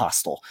stay in a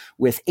hostel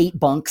with 8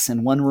 bunks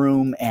in one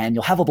room and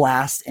you'll have a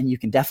blast and you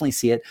can definitely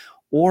see it.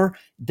 Or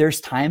there's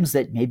times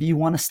that maybe you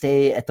want to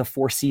stay at the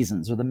Four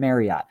Seasons or the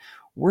Marriott.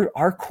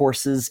 Our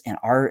courses and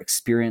our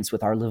experience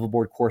with our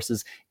liveaboard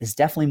courses is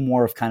definitely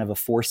more of kind of a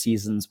Four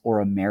Seasons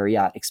or a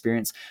Marriott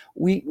experience.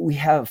 We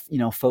have,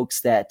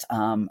 folks that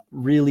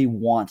really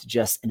want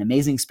just an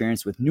amazing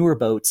experience with newer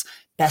boats,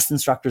 best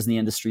instructors in the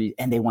industry,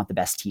 and they want the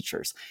best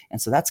teachers.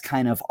 And so that's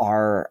kind of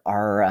our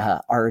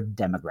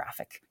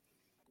demographic.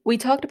 We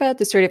talked about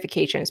the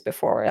certifications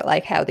before,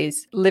 like how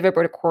this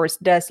liveaboard course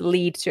does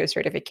lead to a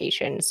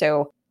certification.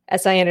 So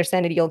as I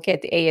understand it, you'll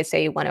get the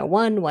ASA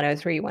 101,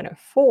 103,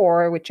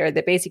 104, which are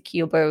the basic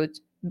keelboat,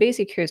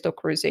 basic coastal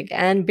cruising,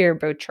 and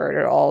bareboat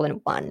charter all in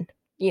one.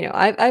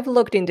 I've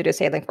looked into the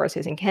sailing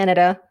courses in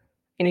Canada,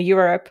 in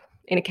Europe.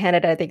 In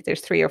Canada, I think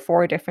there's 3 or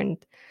 4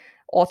 different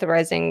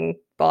authorizing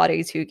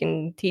bodies who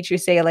can teach you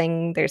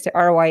sailing. There's the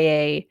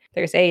RYA,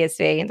 there's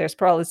ASA, and there's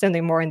probably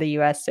something more in the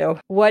US. So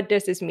what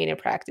does this mean in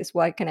practice?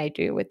 What can I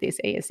do with these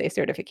ASA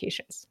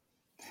certifications?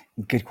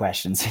 Good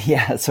questions.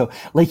 Yeah. So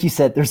like you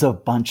said, there's a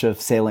bunch of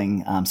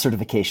sailing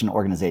certification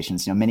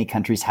organizations. Many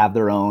countries have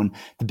their own.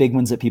 The big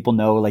ones that people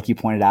know, like you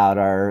pointed out,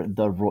 are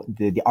the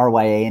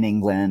RYA in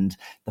England.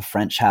 The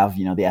French have,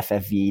 the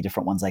FFV,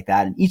 different ones like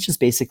that. And each is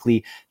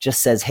basically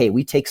just says, hey,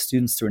 we take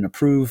students through an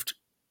approved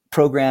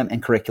program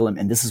and curriculum,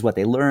 and this is what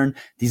they learn.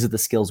 These are the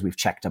skills we've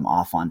checked them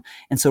off on.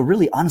 And so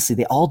really, honestly,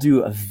 they all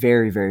do a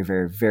very, very,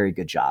 very, very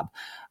good job.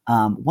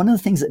 One of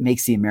the things that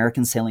makes the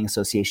American Sailing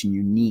Association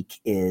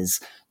unique is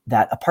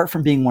that apart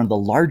from being one of the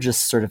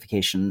largest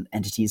certification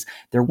entities,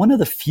 they're one of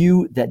the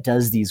few that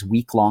does these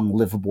week-long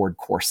liveaboard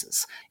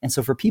courses. And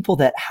so for people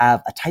that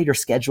have a tighter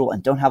schedule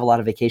and don't have a lot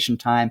of vacation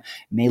time,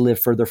 may live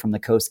further from the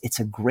coast, it's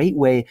a great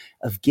way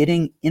of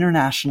getting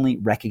internationally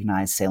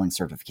recognized sailing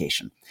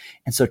certification.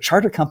 And so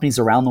charter companies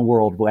around the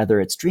world,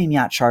 whether it's Dream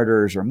Yacht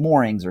Charters or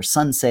Moorings or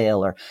Sunsail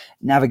or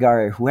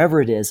Navigare, or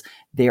whoever it is,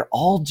 they're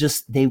all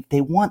just,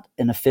 they want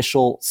an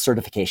official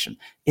certification.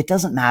 It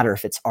doesn't matter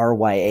if it's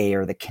RYA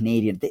or the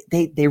Canadian,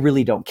 they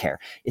really don't care.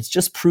 It's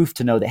just proof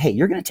to know that, hey,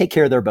 you're going to take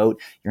care of their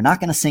boat. You're not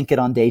going to sink it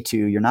on day 2.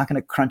 You're not going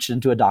to crunch it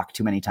into a dock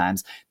too many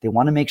times. They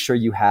want to make sure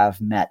you have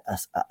met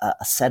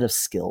a set of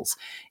skills.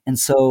 And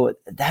so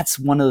that's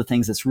one of the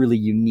things that's really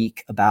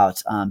unique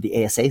about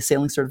the ASA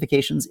sailing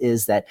certifications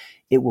is that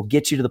it will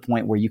get you to the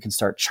point where you can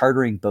start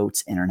chartering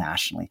boats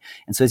internationally.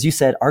 And so as you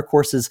said, our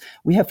courses,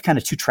 we have kind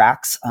of 2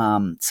 tracks.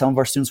 Some of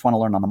our students want to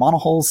learn on the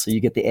monohulls. So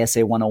you get the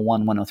ASA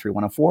 101, 103,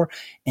 104.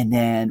 And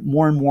then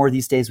more and more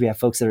these days, we have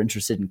folks that are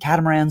interested in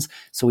catamarans.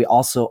 So we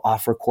also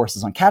offer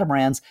courses on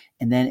catamarans.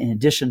 And then in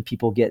addition,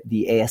 people get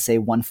the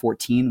ASA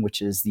 114,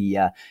 which is the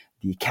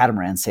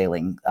catamaran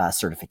sailing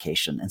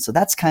certification. And so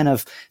that's kind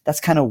of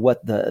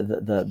what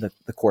the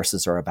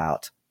courses are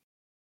about.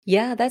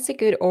 Yeah, that's a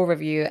good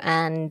overview.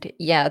 And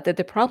yeah,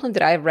 the problem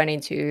that I've run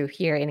into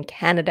here in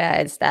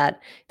Canada is that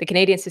the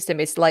Canadian system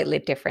is slightly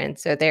different.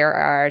 So there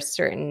are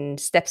certain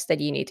steps that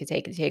you need to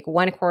take. You take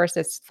one course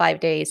that's 5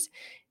 days,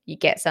 you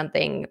get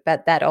something,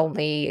 but that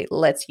only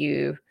lets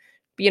you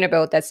be in a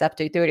boat that's up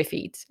to 30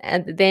 feet.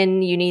 And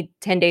then you need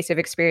 10 days of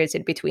experience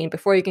in between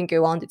before you can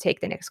go on to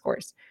take the next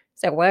course.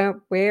 So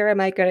where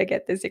am I going to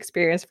get this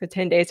experience for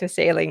 10 days of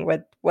sailing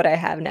with what I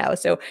have now?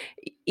 So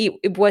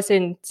it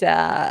wasn't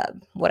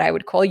what I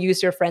would call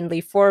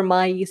user-friendly for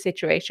my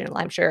situation.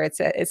 I'm sure it's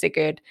a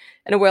good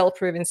and a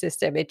well-proven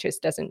system. It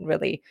just doesn't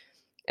really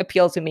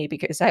appeal to me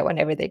because I want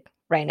everything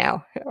right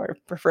now, or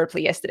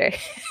preferably yesterday.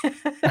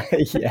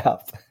 Yeah,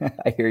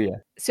 I hear you.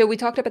 So we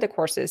talked about the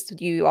courses.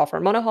 You offer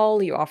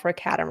monohull, you offer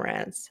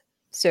catamarans.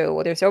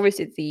 So there's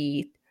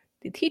obviously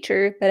the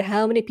teacher, but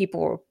how many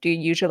people do you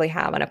usually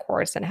have on a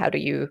course, and how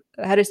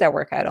does that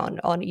work out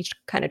on each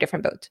kind of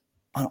different boat?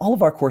 On all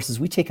of our courses,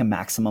 we take a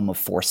maximum of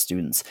 4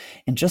 students.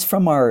 And just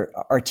from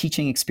our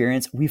teaching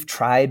experience, we've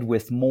tried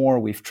with more,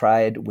 we've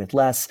tried with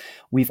less.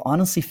 We've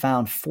honestly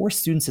found 4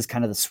 students is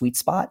kind of the sweet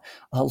spot.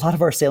 A lot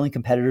of our sailing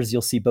competitors,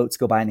 you'll see boats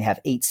go by and they have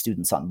 8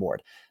 students on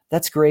board.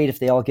 That's great if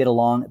they all get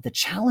along. The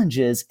challenge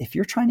is if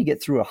you're trying to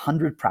get through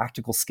 100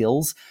 practical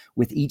skills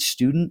with each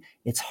student,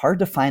 it's hard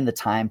to find the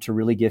time to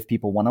really give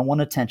people one-on-one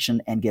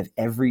attention and get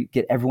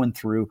everyone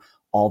through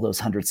all those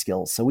 100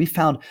 skills. So we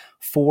found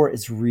 4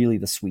 is really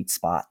the sweet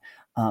spot.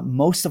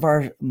 Most of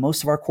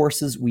our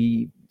courses,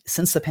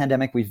 since the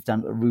pandemic, we've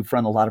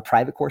run a lot of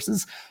private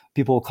courses.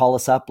 People will call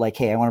us up like,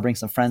 hey, I want to bring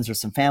some friends or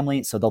some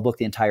family. So they'll book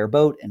the entire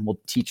boat and we'll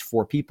teach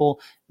 4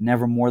 people,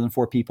 never more than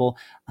 4 people.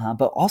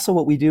 But also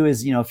what we do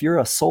is, if you're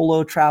a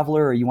solo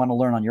traveler or you want to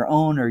learn on your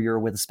own or you're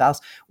with a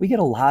spouse, we get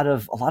a lot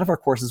of our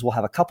courses will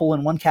have a couple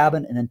in one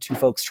cabin and then 2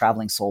 folks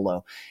traveling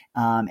solo.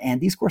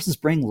 And these courses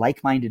bring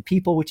like-minded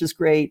people, which is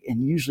great.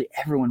 And usually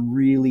everyone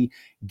really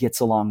gets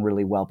along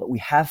really well. But we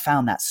have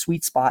found that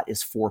sweet spot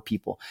is 4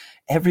 people.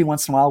 Every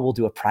once in a while, we'll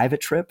do a private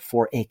trip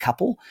for a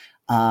couple.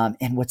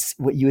 And what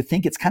you would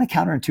think, it's kind of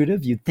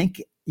counterintuitive. You'd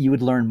think you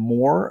would learn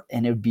more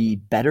and it would be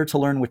better to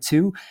learn with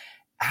 2.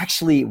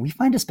 actually, we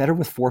find it's better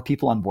with 4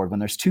 people on board. When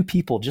there's 2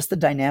 people, just the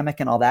dynamic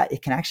and all that,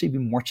 it can actually be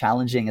more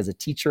challenging as a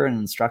teacher and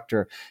an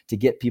instructor to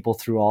get people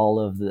through all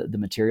of the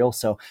material.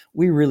 So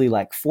we really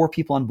like 4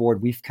 people on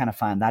board. We've kind of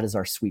found that is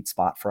our sweet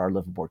spot for our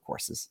liveaboard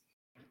courses.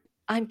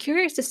 I'm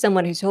curious, as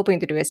someone who's hoping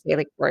to do a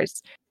sailing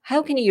course,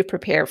 how can you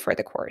prepare for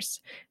the course?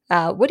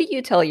 What do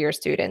you tell your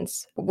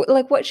students?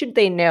 Like, what should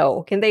they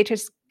know? Can they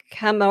just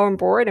come on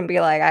board and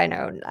be like, I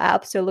know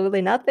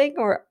absolutely nothing?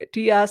 Or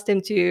do you ask them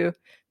to,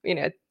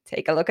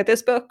 take a look at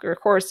this book or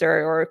course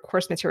or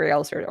course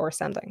materials or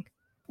something?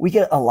 We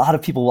get a lot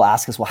of people will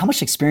ask us, well, how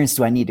much experience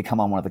do I need to come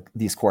on one of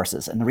these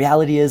courses? And the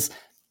reality is,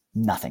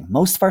 nothing.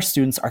 Most of our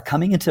students are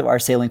coming into our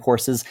sailing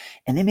courses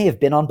and they may have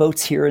been on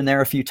boats here and there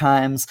a few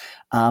times,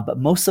 but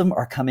most of them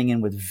are coming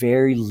in with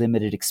very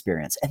limited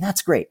experience. And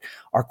that's great.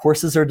 Our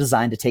courses are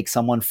designed to take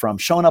someone from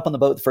showing up on the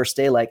boat the first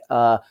day, like,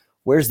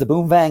 where's the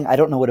boom vang? I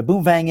don't know what a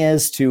boom vang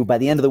is, to by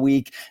the end of the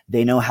week,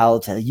 they know how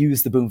to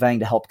use the boom vang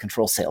to help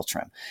control sail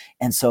trim.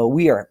 And so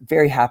we are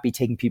very happy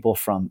taking people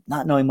from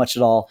not knowing much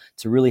at all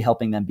to really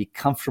helping them be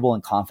comfortable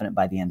and confident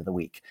by the end of the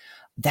week.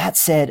 That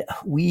said,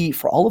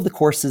 for all of the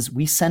courses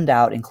we send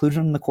out, included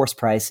in the course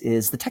price,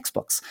 is the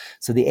textbooks.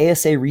 So the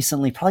ASA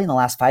recently, probably in the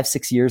last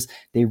 5-6 years,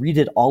 they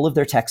redid all of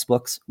their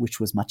textbooks,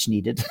 which was much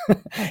needed.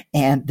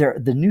 And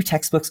the new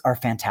textbooks are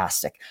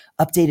fantastic.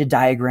 Updated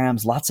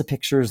diagrams, lots of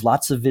pictures,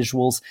 lots of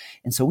visuals.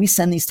 And so we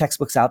send these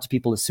textbooks out to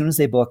people as soon as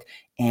they book.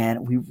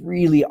 And we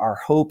really, our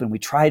hope, and we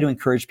try to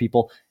encourage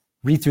people,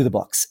 read through the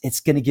books.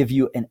 It's going to give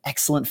you an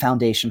excellent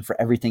foundation for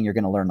everything you're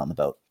going to learn on the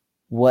boat.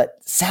 What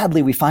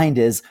sadly we find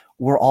is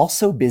we're all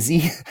so busy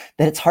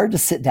that it's hard to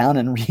sit down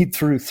and read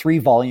through 3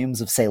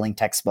 volumes of sailing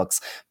textbooks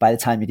by the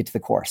time you get to the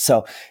course.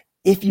 So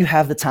if you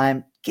have the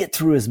time, get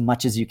through as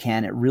much as you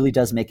can. It really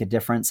does make a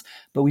difference.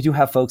 But we do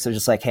have folks that are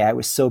just like, hey, I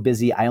was so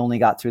busy, I only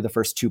got through the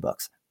first 2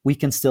 books. We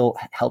can still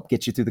help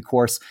get you through the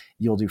course.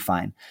 You'll do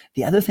fine.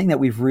 The other thing that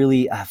we've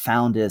really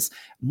found is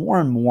more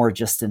and more,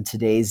 just in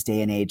today's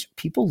day and age,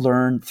 people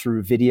learn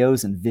through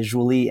videos and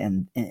visually,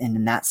 and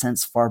in that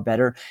sense, far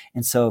better.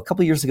 And so a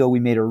couple of years ago, we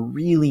made a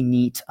really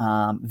neat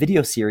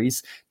video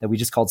series that we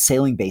just called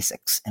Sailing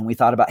Basics. And we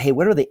thought about, hey,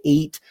 what are the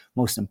 8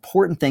 most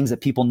important things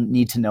that people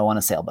need to know on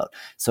a sailboat?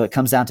 So it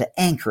comes down to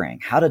anchoring,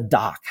 how to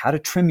dock, how to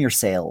trim your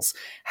sails,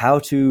 how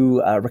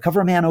to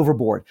recover a man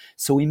overboard.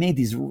 So we made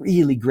these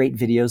really great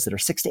videos that are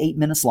 6 to 8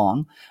 minutes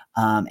long.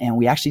 And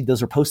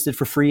those are posted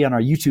for free on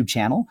our YouTube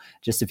channel.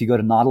 Just if you go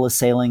to Nautilus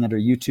Sailing under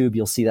YouTube,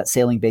 you'll see that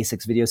Sailing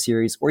Basics video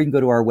series, or you can go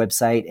to our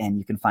website and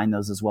you can find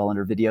those as well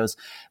under videos.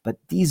 But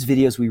these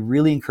videos, we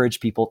really encourage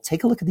people,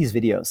 take a look at these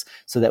videos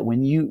so that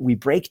when we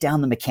break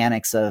down the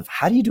mechanics of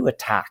how do you do a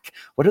tack?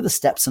 What are the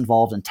steps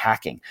involved in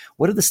tacking?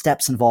 What are the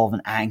steps involved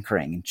in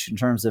anchoring in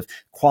terms of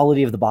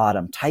quality of the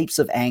bottom, types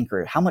of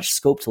anchor, how much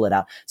scope to let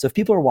out? So if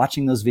people are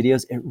watching those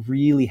videos, it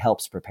really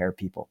helps prepare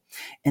people.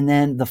 And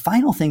then the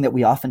final thing that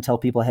we often tell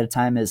people ahead of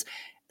time is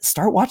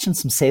start watching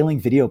some sailing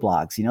video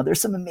blogs.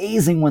 There's some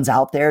amazing ones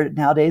out there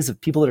nowadays of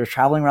people that are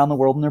traveling around the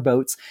world in their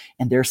boats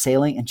and they're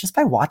sailing. And just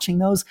by watching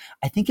those,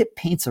 I think it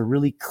paints a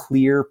really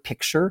clear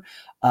picture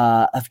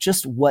of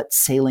just what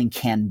sailing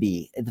can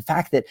be. The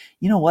fact that,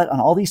 on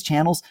all these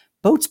channels,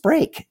 boats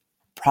break.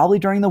 Probably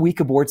during the week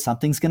aboard,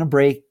 something's going to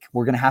break.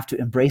 We're going to have to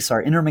embrace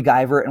our inner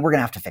MacGyver and we're going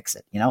to have to fix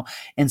it,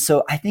 And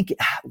so I think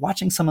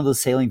watching some of those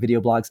sailing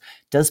video blogs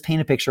does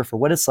paint a picture for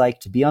what it's like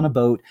to be on a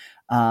boat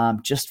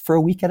just for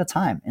a week at a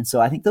time. And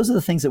so I think those are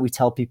the things that we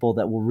tell people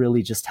that will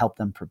really just help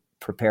them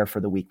prepare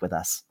for the week with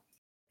us.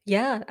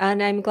 Yeah,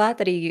 and I'm glad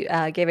that you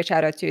gave a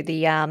shout out to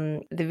the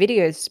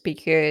videos,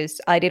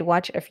 because I did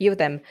watch a few of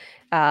them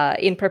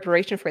in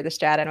preparation for this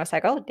chat, and I was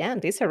like, oh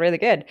damn, these are really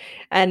good,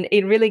 and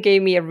it really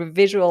gave me a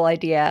visual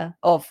idea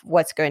of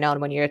what's going on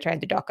when you're trying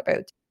to dock a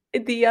boat.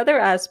 The other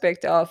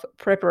aspect of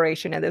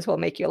preparation, and this will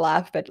make you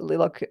laugh, but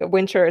look,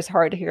 winter is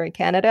hard here in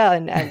Canada,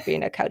 and I've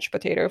been a couch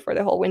potato for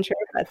the whole winter.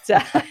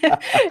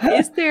 But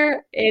is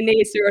there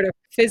any sort of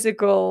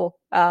physical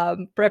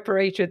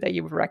preparation that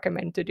you would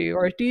recommend to do?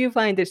 Or do you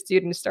find that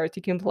students start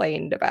to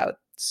complain about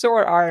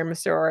sore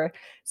arms or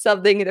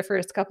something in the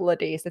first couple of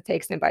days that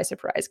takes them by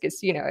surprise? Because,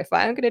 if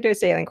I'm going to do a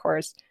sailing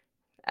course,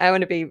 I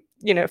want to be,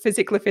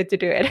 physically fit to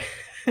do it.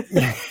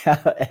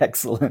 Yeah,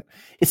 excellent.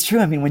 It's true.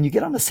 I mean, when you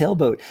get on a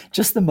sailboat,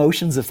 just the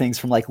motions of things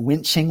from like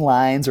winching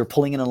lines or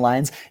pulling in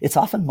lines, it's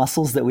often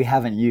muscles that we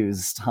haven't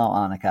used, huh,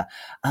 Annika?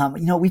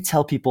 We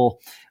tell people,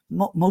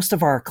 most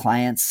of our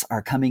clients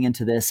are coming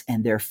into this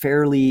and they're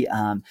fairly,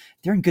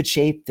 they're in good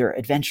shape. They're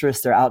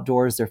adventurous. They're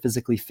outdoors. They're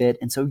physically fit.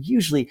 And so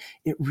usually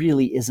it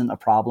really isn't a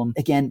problem.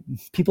 Again,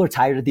 people are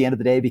tired at the end of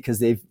the day because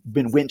they've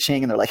been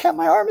winching and they're like, hey,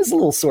 my arm is a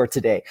little sore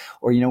today.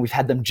 Or, we've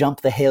had them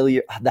jump the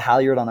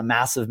halyard on a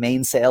massive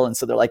mainsail. And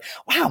so they're like,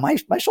 wow,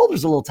 my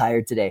shoulder's a little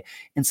tired today.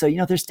 And so,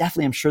 there's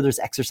definitely, I'm sure there's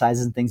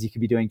exercises and things you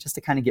could be doing just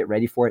to kind of get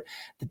ready for it.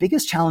 The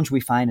biggest challenge we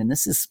find, and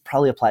this is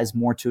probably applies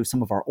more to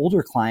some of our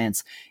older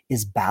clients,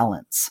 is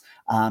balance.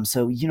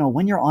 So,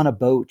 when you're on a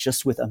boat,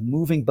 just with a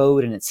moving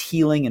boat and it's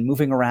heeling and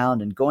moving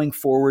around and going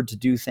forward to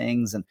do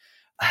things, and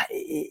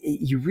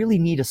you really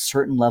need a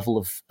certain level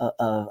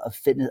of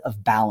fitness,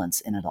 of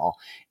balance in it all.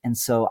 And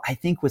so I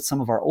think with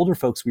some of our older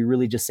folks, we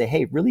really just say,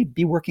 hey, really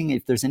be working.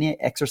 If there's any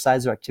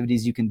exercise or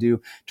activities you can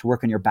do to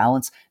work on your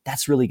balance,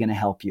 that's really going to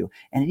help you.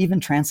 And it even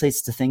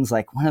translates to things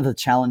like one of the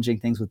challenging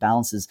things with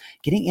balance is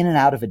getting in and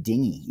out of a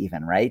dinghy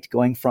even, right?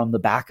 Going from the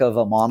back of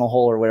a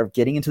monohull or whatever,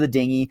 getting into the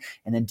dinghy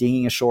and then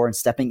dinghying ashore and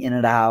stepping in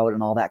and out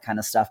and all that kind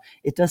of stuff.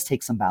 It does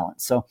take some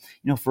balance. So,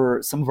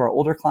 for some of our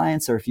older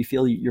clients, or if you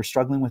feel you're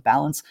struggling with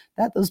balance,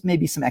 those may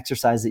be some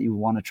exercise that you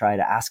want to try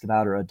to ask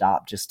about or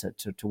adopt just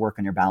to work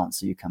on your balance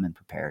so you come in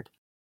prepared.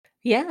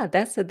 Yeah,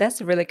 that's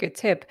a really good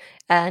tip.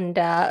 And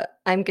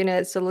I'm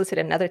gonna solicit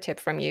another tip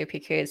from you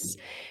because,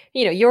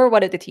 you're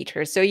one of the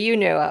teachers, so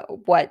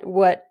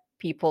what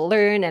people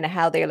learn and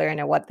how they learn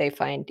and what they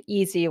find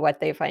easy, what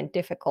they find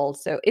difficult.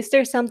 So, is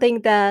there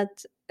something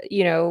that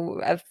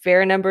a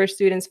fair number of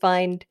students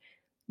find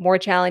more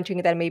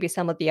challenging than maybe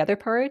some of the other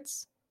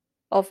parts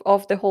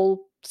of the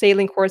whole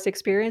sailing course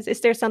experience?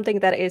 Is there something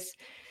that is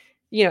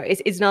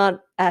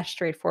not as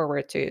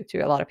straightforward to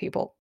a lot of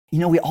people?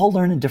 We all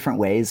learn in different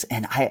ways.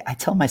 And I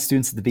tell my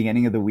students at the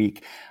beginning of the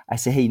week, I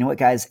say, hey, you know what,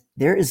 guys,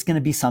 there is going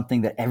to be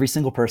something that every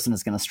single person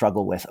is going to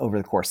struggle with over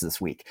the course of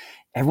this week.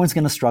 Everyone's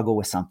going to struggle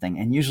with something.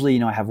 And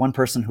usually, I have one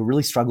person who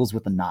really struggles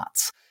with the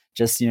knots.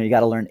 Just, you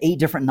got to learn 8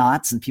 different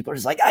knots and people are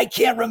just like, I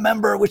can't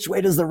remember which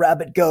way does the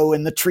rabbit go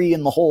in the tree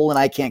in the hole and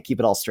I can't keep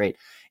it all straight.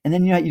 And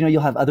then,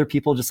 you'll have other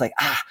people just like,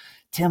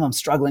 Tim, I'm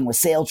struggling with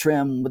sail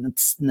trim and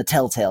the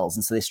telltales.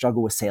 And so they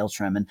struggle with sail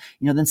trim. And,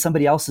 then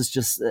somebody else is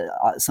just,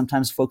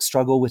 sometimes folks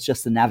struggle with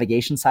just the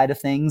navigation side of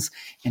things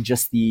and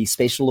just the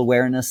spatial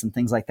awareness and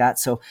things like that.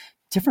 So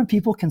different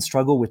people can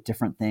struggle with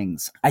different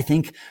things. I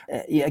think,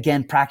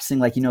 again, practicing,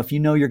 like, if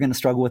you're going to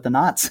struggle with the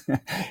knots,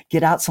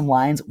 get out some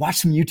lines, watch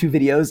some YouTube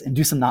videos and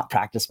do some knot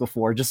practice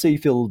before, just so you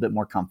feel a little bit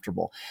more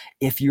comfortable.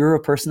 If you're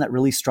a person that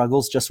really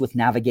struggles just with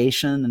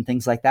navigation and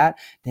things like that,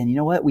 then you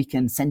know what? We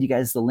can send you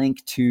guys the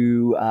link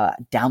to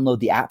download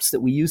the apps that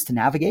we use to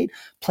navigate.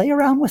 Play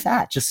around with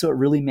that just so it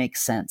really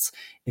makes sense.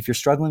 If you're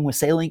struggling with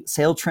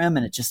sail trim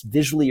and it just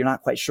visually, you're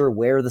not quite sure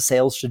where the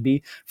sails should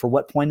be for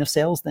what point of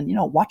sails, then,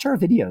 watch our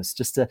videos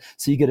just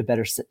so you get a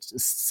better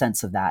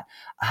sense of that.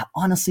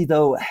 Honestly,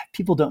 though,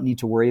 people don't need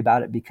to worry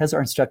about it because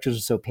our instructors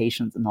are so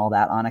patient and all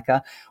that,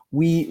 Annika.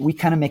 We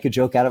kind of make a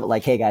joke out of it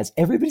like, hey guys,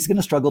 everybody's going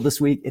to struggle this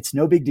week. It's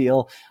no big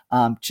deal.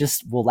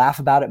 We'll laugh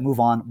about it, move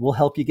on. We'll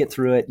help you get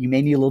through it. You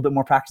may need a little bit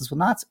more practice with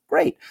knots.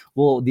 Great.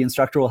 The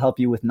instructor will help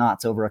you with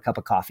knots over a cup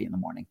of coffee in the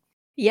morning.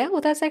 Yeah,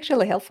 well, that's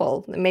actually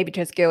helpful. Maybe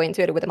just go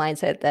into it with a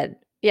mindset that,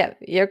 yeah,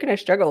 you're going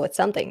to struggle with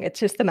something. It's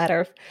just a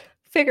matter of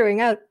figuring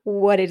out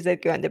what is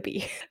it going to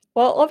be.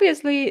 Well,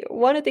 obviously,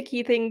 one of the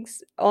key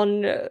things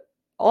on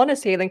a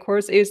sailing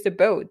course is the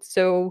boat.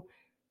 So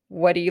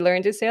what do you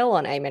learn to sail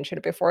on? I mentioned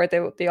it before,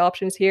 the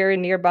options here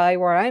nearby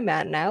where I'm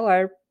at now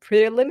are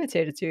pretty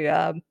limited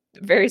to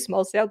very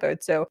small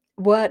sailboats. So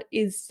what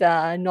is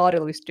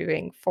Nautilus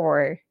doing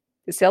for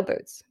the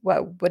sailboats?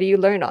 What do you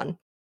learn on?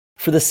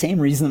 For the same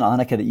reason,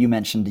 Annika, that you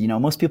mentioned,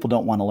 most people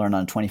don't want to learn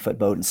on a 20-foot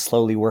boat and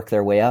slowly work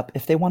their way up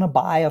if they want to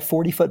buy a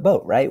 40-foot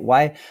boat, right?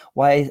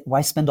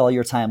 Why spend all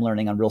your time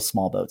learning on real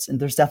small boats? And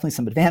there's definitely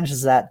some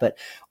advantages to that, but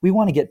we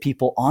want to get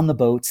people on the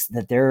boats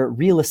that they're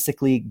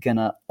realistically going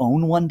to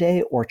own one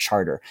day or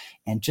charter.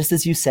 And just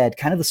as you said,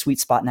 kind of the sweet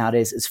spot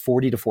nowadays is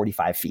 40 to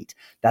 45 feet.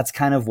 That's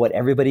kind of what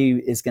everybody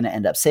is going to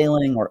end up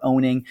sailing or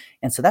owning.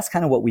 And so that's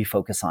kind of what we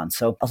focus on.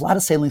 So a lot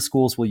of sailing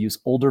schools will use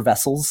older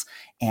vessels,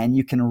 and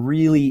you can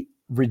really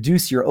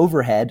reduce your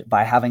overhead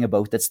by having a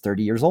boat that's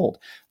 30 years old.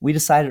 We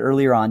decided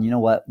earlier on,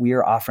 we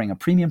are offering a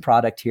premium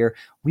product here.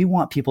 We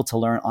want people to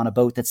learn on a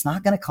boat that's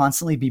not going to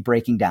constantly be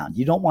breaking down.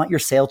 You don't want your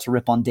sail to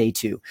rip on day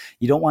 2.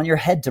 You don't want your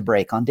head to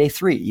break on day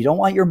 3. You don't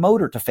want your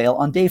motor to fail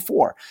on day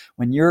 4.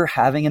 When you're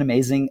having an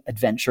amazing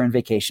adventure and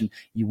vacation,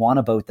 you want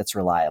a boat that's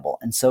reliable.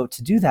 And so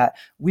to do that,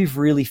 we've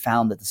really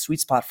found that the sweet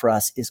spot for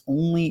us is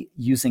only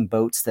using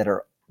boats that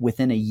are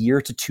within a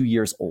year to 2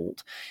 years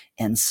old.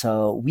 And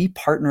so we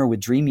partner with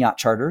Dream Yacht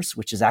Charters,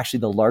 which is actually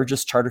the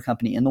largest charter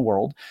company in the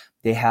world.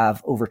 They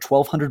have over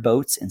 1,200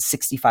 boats in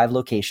 65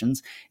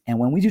 locations. And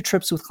when we do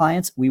trips with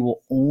clients, we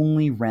will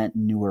only rent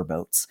newer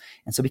boats.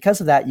 And so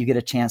because of that, you get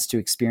a chance to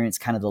experience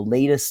kind of the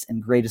latest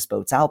and greatest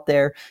boats out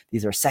there.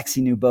 These are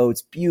sexy new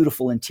boats,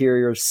 beautiful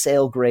interiors,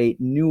 sail great,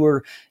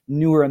 newer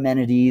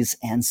amenities.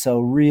 And so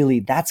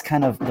really, that's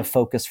kind of the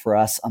focus for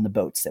us on the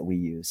boats that we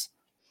use.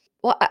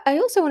 Well, I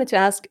also wanted to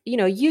ask,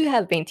 you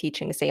have been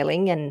teaching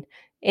sailing and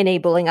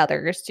enabling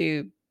others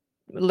to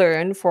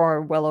learn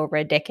for well over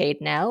a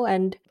decade now.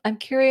 And I'm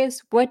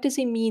curious, what does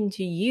it mean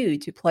to you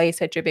to play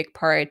such a big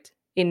part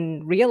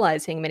in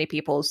realizing many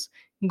people's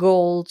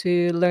goal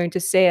to learn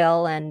to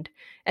sail and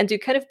to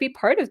kind of be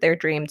part of their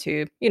dream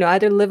to,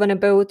 either live on a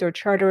boat or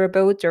charter a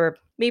boat or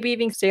maybe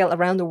even sail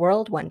around the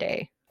world one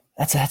day?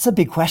 That's a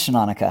big question,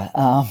 Annika.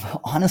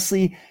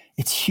 Honestly,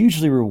 it's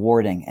hugely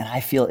rewarding, and I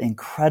feel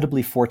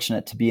incredibly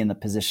fortunate to be in the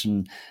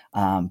position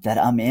that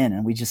I'm in.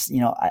 And we just,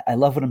 I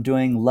love what I'm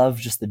doing, love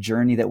just the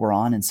journey that we're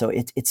on. And so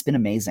it's been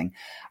amazing.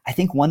 I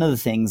think one of the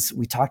things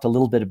we talked a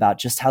little bit about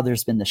just how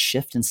there's been the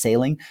shift in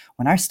sailing.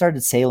 When I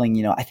started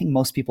sailing, I think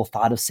most people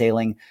thought of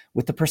sailing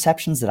with the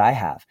perceptions that I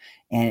have.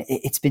 And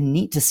it's been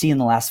neat to see in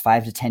the last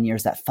 5 to 10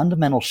 years that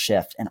fundamental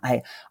shift. And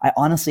I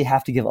honestly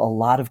have to give a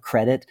lot of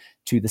credit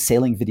to the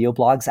sailing video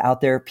blogs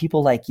out there.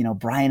 People like,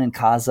 Brian and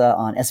Kaza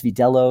on SV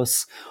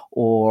Delos,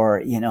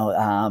 or,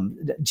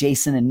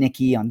 Jason and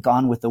Nikki on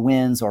Gone with the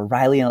Winds, or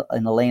Riley and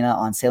Elena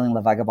on Sailing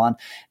La Vagabonde.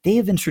 They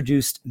have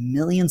introduced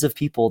millions of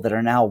people that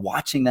are now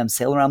watching them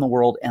sail around the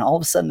world. And all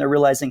of a sudden they're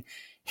realizing,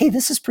 hey,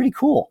 this is pretty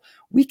cool.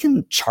 We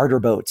can charter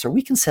boats, or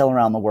we can sail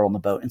around the world in a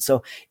boat. And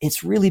so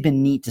it's really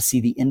been neat to see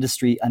the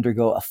industry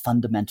undergo a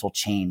fundamental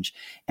change.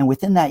 And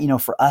within that,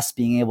 for us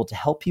being able to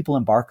help people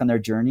embark on their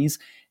journeys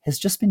has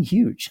just been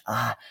huge.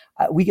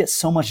 We get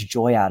so much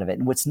joy out of it.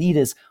 And what's neat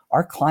is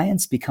our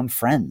clients become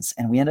friends,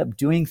 and we end up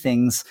doing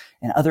things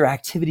and other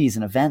activities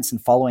and events and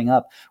following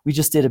up. We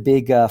just did a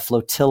big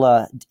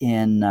flotilla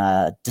in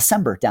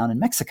December down in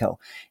Mexico,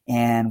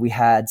 and we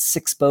had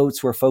 6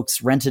 boats where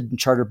folks rented and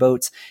chartered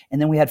boats.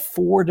 And then we had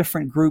 4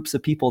 different groups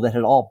of people that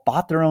had all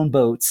bought their own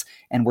boats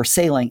and were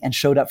sailing and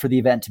showed up for the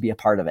event to be a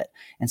part of it.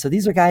 And so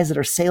these are guys that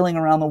are sailing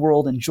around the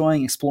world,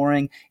 enjoying,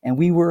 exploring, and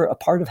we were a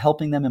part of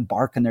helping them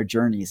embark on their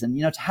journeys.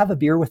 And, to have a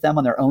beer with them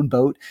on their own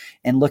boat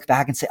and look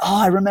back and say,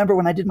 oh, I remember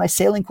when I did my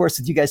sailing course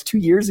with you guys 2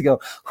 years ago.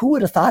 Who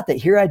would have thought that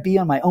here I'd be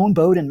on my own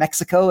boat in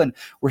Mexico, and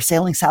we're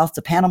sailing south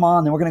to Panama,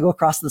 and then we're going to go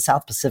across to the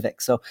South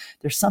Pacific. So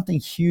there's something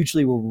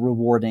hugely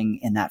rewarding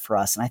in that for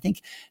us. And I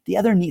think the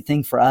other neat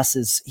thing for us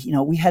is,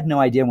 we had no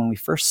idea when we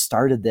first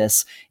started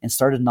this and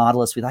started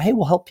Nautilus. We thought, hey,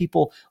 we'll help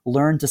people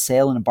learn to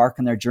sail and embark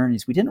on their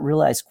journeys. We didn't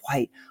realize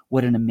quite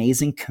what an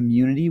amazing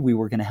community we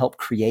were going to help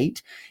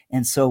create.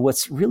 And so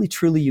what's really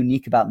truly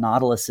unique about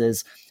Nautilus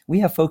is we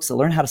have folks that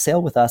learn how to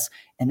sail with us,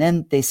 and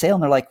then they sail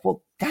and they're like,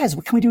 well, guys,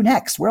 what can we do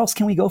next? Where else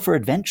can we go for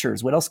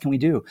adventures? What else can we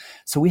do?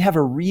 So we have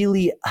a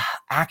really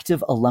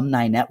active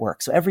alumni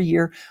network. So every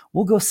year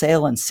we'll go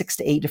sail in 6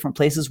 to 8 different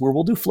places where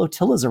we'll do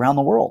flotillas around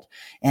the world.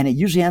 And it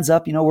usually ends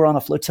up, we're on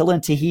a flotilla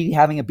in Tahiti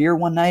having a beer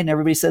one night, and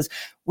everybody says,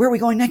 where are we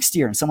going next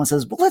year? And someone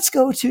says, well, let's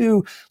go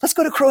to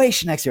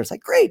Croatia next year. It's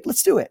like, great,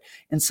 let's do it.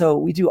 And so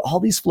we do all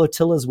these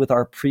flotillas with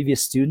our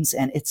previous students.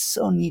 And it's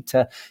so neat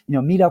to,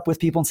 meet up with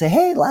people and say,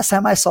 hey, last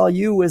time I saw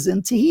you was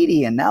in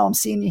Tahiti, and now I'm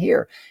seeing you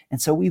here.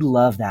 And so we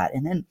love that.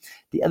 And then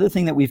the other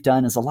thing that we've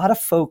done is a lot of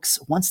folks,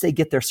 once they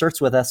get their certs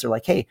with us, they're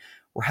like, hey,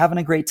 we're having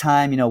a great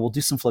time. We'll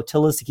do some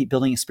flotillas to keep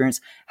building experience.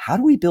 How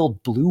do we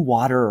build blue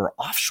water or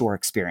offshore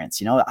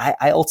experience?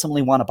 I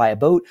ultimately want to buy a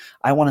boat.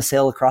 I want to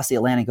sail across the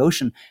Atlantic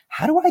Ocean.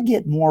 How do I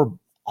get more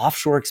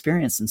offshore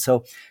experience? And so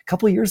a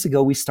couple of years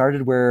ago, we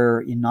started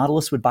where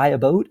Nautilus would buy a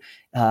boat.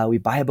 We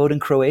buy a boat in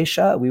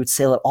Croatia. We would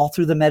sail it all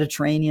through the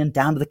Mediterranean,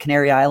 down to the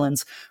Canary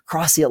Islands,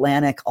 cross the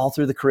Atlantic, all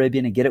through the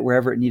Caribbean, and get it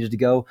wherever it needed to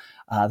go.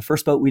 The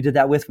first boat we did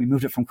that with, we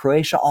moved it from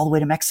Croatia all the way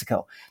to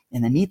Mexico.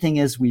 And the neat thing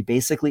is we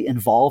basically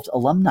involved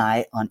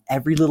alumni on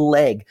every little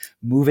leg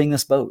moving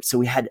this boat. So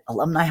we had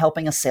alumni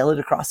helping us sail it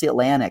across the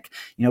Atlantic,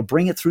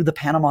 bring it through the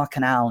Panama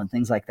Canal and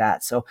things like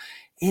that. So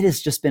it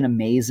has just been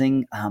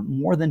amazing,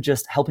 more than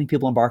just helping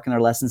people embark on their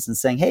lessons and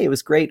saying, hey, it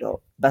was great,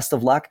 best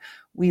of luck.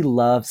 We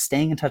love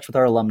staying in touch with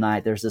our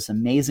alumni. There's this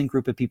amazing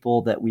group of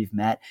people that we've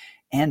met,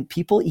 and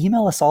people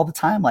email us all the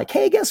time like,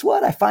 hey, guess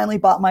what? I finally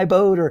bought my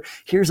boat, or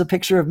here's a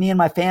picture of me and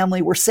my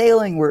family. We're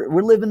sailing.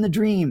 We're living the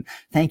dream.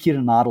 Thank you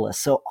to Nautilus.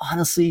 So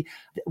honestly,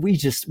 we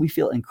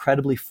feel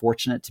incredibly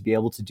fortunate to be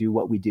able to do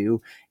what we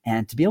do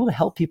and to be able to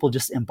help people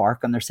just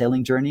embark on their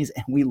sailing journeys.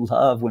 And we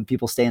love when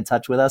people stay in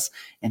touch with us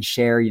and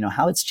share,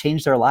 how it's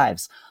changed their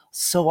lives.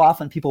 So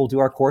often people will do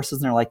our courses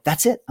and they're like,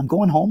 that's it. I'm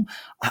going home.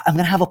 I'm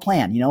going to have a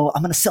plan.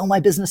 I'm going to sell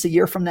my business a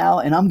year from now,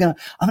 and I'm going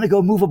to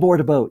go move aboard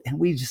a boat. And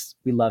we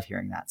love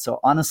hearing that. So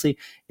honestly,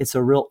 it's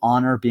a real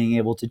honor being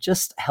able to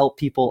just help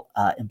people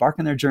embark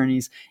on their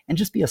journeys and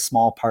just be a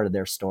small part of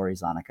their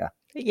stories, Annika.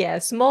 Yeah,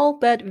 small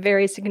but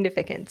very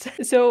significant.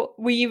 So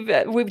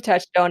we've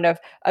touched on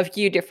a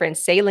few different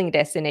sailing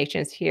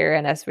destinations here,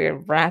 and as we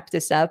wrap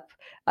this up,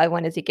 I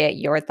wanted to get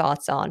your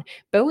thoughts on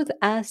both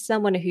as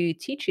someone who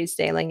teaches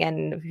sailing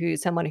and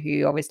someone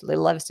who obviously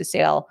loves to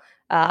sail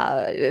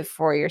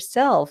for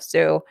yourself.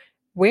 So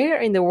where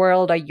in the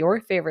world are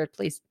your favorite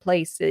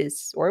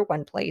places, or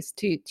one place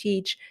to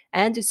teach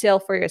and to sail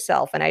for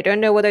yourself? And I don't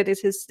know whether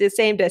this is the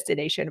same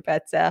destination,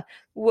 but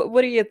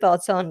what are your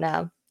thoughts on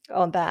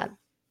that?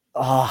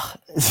 Oh,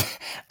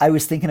 I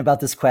was thinking about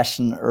this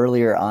question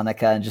earlier,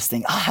 Annika, and just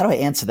thinking, how do I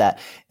answer that?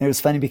 And it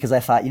was funny because I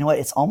thought,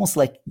 it's almost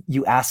like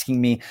you asking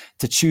me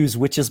to choose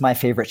which is my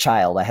favorite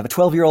child. I have a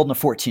 12-year-old and a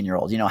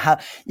 14-year-old. How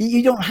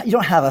you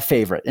don't have a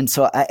favorite, and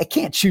so I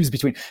can't choose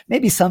between.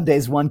 Maybe some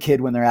days one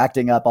kid, when they're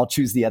acting up, I'll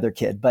choose the other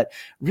kid. But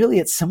really,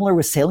 it's similar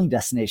with sailing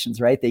destinations,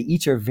 right? They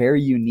each are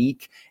very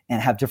unique and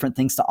have different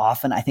things to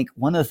offer. I think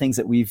one of the things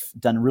that we've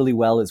done really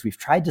well is we've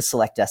tried to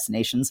select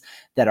destinations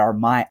that are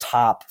my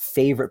top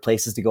favorite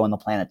places to go on the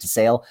planet to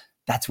sail.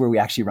 That's where we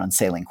actually run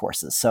sailing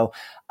courses. So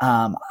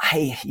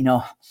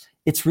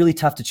it's really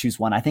tough to choose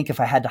one. I think if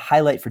I had to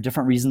highlight for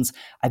different reasons,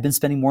 I've been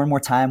spending more and more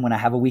time when I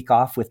have a week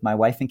off with my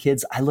wife and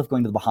kids. I love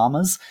going to the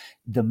Bahamas.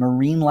 The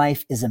marine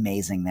life is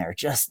amazing there.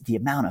 Just the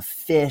amount of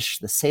fish,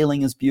 the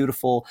sailing is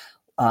beautiful.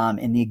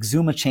 In the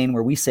Exuma chain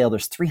where we sail,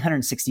 there's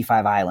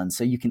 365 islands.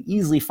 So you can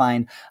easily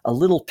find a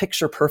little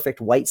picture perfect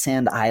white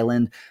sand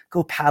island,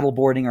 go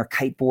paddleboarding or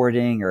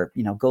kiteboarding, or,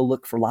 go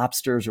look for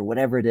lobsters or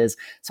whatever it is.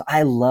 So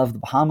I love the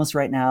Bahamas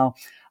right now.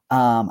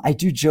 I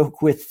do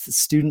joke with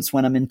students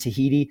when I'm in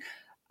Tahiti.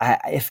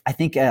 I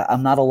think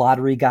I'm not a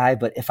lottery guy,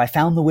 but if I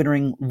found the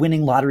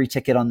winning lottery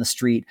ticket on the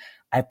street,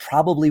 I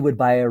probably would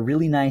buy a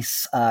really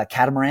nice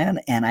catamaran,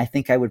 and I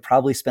think I would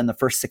probably spend the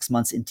first 6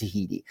 months in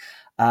Tahiti.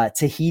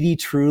 Tahiti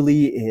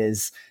truly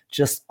is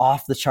just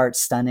off the charts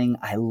stunning.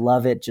 I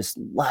love it. Just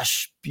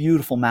lush,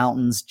 beautiful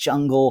mountains,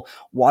 jungle,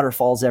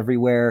 waterfalls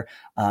everywhere,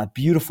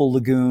 beautiful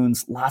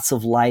lagoons, lots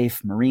of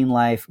life, marine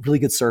life, really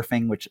good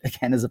surfing, which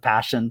again is a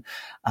passion.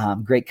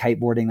 Great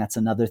kiteboarding. That's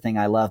another thing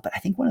I love. But I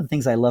think one of the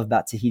things I love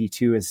about Tahiti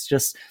too is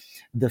just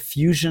the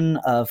fusion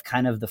of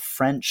kind of the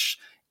French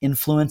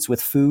influence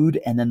with food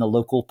and then the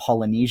local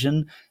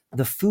Polynesian.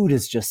 The food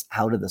is just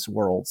out of this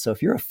world. So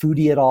if you're a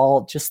foodie at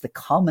all, just the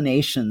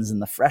combinations and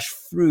the fresh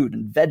fruit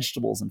and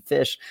vegetables and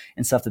fish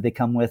and stuff that they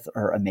come with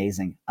are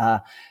amazing.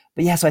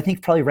 But yeah, so I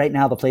think probably right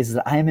now the places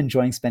that I am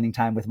enjoying spending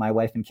time with my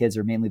wife and kids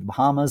are mainly the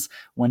Bahamas.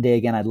 One day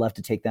again, I'd love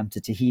to take them to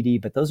Tahiti,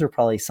 but those are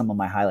probably some of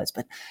my highlights.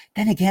 But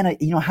then again,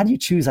 how do you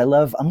choose? I'm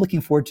looking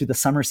forward to the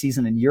summer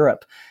season in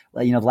Europe.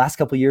 The last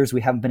couple of years,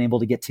 we haven't been able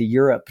to get to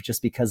Europe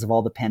just because of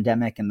all the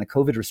pandemic and the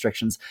COVID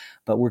restrictions,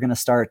 but we're going to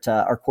start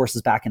our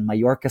courses back in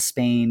Mallorca,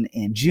 Spain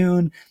in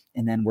June.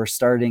 And then we're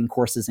starting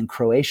courses in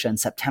Croatia in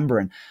September.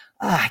 And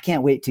I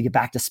can't wait to get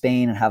back to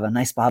Spain and have a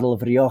nice bottle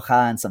of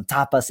Rioja and some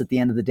tapas at the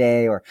end of the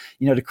day, or,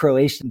 to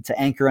Croatia to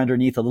anchor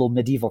underneath a little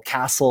medieval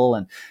castle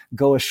and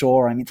go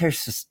ashore. I mean,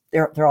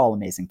 they're all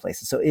amazing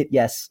places. So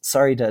yes,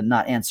 sorry to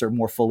not answer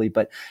more fully,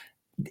 but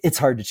it's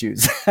hard to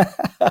choose.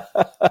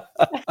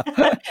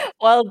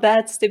 Well,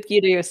 that's the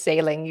beauty of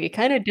sailing. You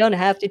kind of don't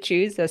have to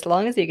choose as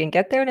long as you can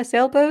get there in a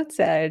sailboat.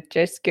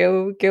 Just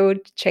go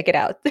check it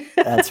out.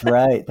 That's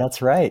right.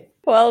 That's right.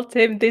 Well,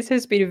 Tim, this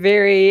has been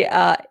very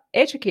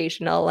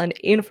educational and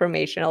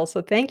informational.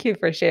 So thank you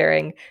for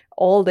sharing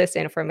all this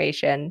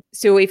information.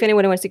 So if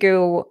anyone wants to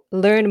go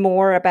learn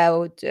more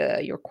about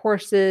your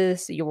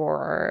courses,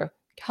 your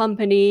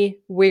company,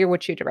 where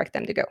would you direct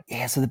them to go?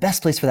 Yeah, so the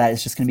best place for that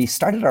is just going to be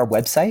start at our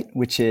website,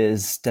 which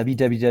is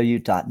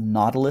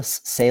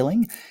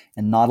www.nautilussailing.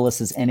 And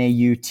Nautilus is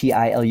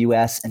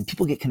Nautilus. And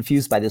people get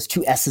confused by those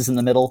two S's in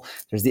the middle.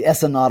 There's the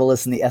S of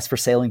Nautilus and the S for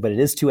sailing, but it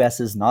is two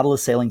S's,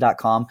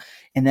 nautilussailing.com.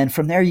 And then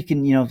from there, you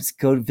can,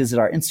 go visit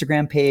our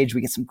Instagram page.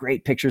 We get some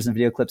great pictures and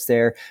video clips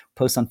there,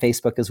 post on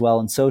Facebook as well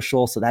and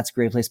social. So that's a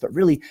great place. But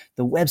really,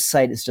 the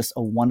website is just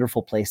a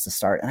wonderful place to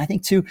start. And I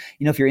think too,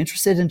 if you're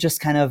interested in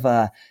just kind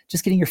of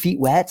just getting your feet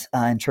wet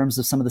in terms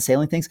of some of the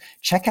sailing things,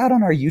 check out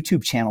on our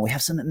YouTube channel. We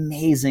have some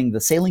amazing,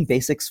 the Sailing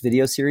Basics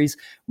video series.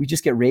 We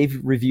just get rave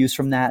reviews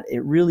from that.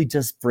 It really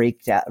does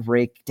break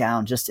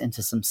down just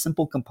into some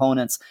simple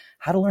components,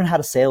 how to learn how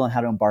to sail and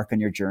how to embark on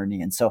your journey.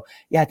 And so,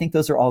 yeah, I think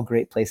those are all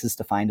great places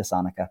to find us,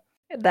 Annika.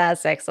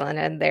 That's excellent.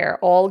 And they're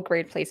all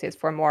great places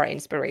for more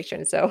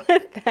inspiration. So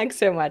thanks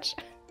so much.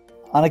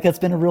 Annika, it's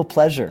been a real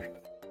pleasure.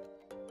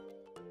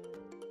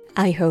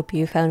 I hope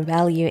you found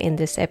value in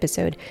this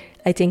episode.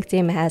 I think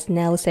Tim has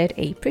now set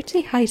a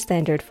pretty high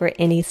standard for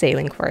any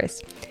sailing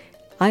course.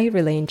 I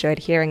really enjoyed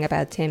hearing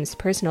about Tim's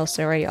personal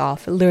story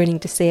of learning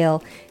to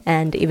sail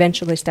and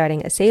eventually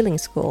starting a sailing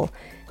school.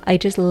 I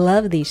just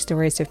love these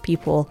stories of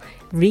people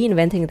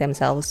reinventing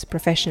themselves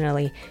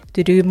professionally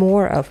to do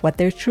more of what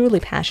they're truly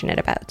passionate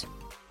about.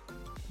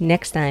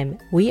 Next time,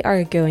 we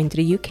are going to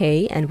the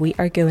UK and we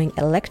are going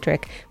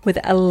electric with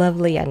a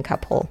lovely young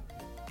couple.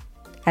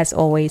 As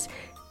always,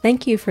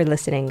 thank you for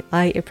listening.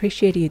 I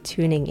appreciate you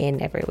tuning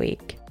in every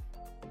week.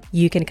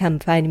 You can come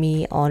find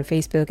me on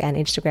Facebook and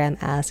Instagram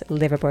as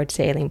Liveaboard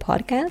Sailing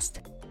Podcast.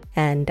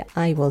 And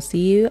I will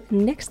see you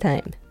next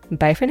time.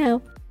 Bye for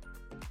now.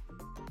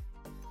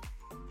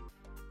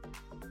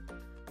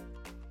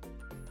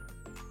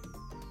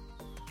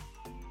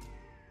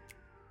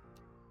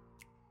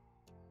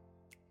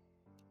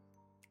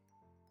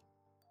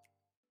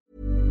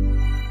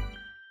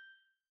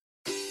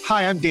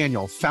 Hi, I'm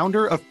Daniel,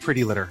 founder of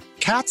Pretty Litter.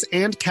 Cats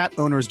and cat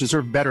owners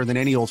deserve better than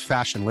any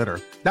old-fashioned litter.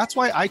 That's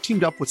why I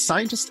teamed up with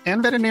scientists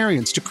and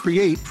veterinarians to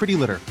create Pretty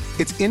Litter.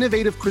 Its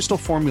innovative crystal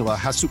formula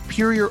has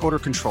superior odor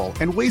control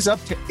and weighs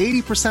up to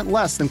 80%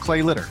 less than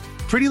clay litter.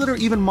 Pretty Litter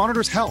even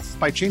monitors health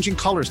by changing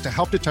colors to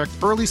help detect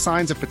early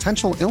signs of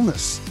potential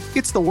illness.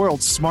 It's the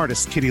world's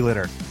smartest kitty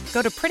litter.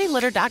 Go to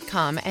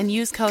prettylitter.com and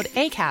use code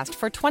ACAST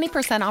for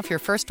 20% off your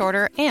first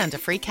order and a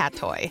free cat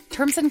toy.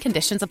 Terms and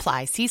conditions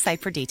apply. See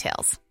site for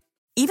details.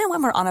 Even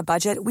when we're on a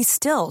budget, we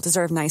still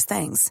deserve nice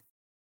things.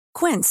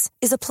 Quince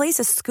is a place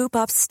to scoop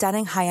up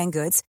stunning high-end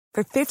goods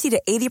for 50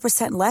 to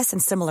 80% less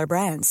than similar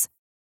brands.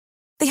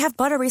 They have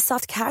buttery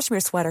soft cashmere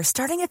sweaters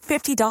starting at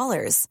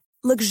 $50,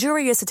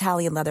 luxurious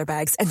Italian leather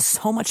bags, and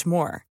so much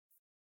more.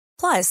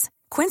 Plus,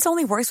 Quince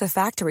only works with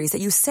factories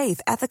that use safe,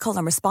 ethical,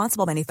 and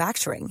responsible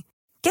manufacturing.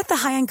 Get the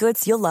high-end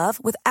goods you'll love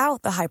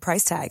without the high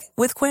price tag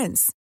with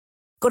Quince.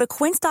 Go to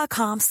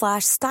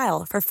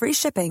quince.com/style for free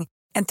shipping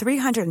and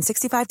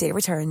 365-day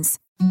returns.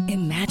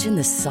 Imagine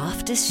the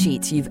softest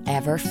sheets you've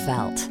ever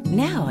felt.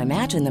 Now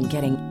imagine them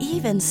getting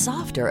even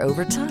softer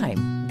over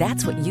time.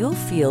 That's what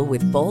you'll feel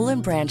with Boll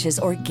 & Branch's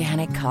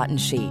organic cotton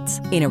sheets.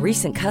 In a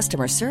recent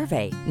customer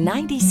survey,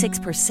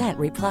 96%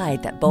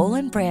 replied that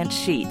Boll & Branch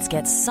sheets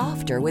get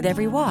softer with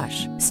every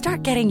wash.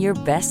 Start getting your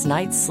best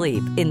night's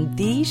sleep in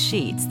these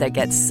sheets that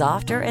get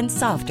softer and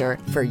softer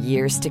for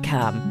years to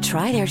come.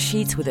 Try their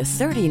sheets with a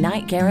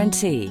 30-night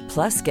guarantee.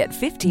 Plus, get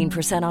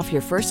 15% off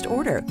your first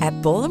order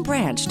at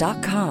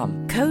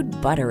bollandbranch.com. Code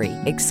BUTTERY.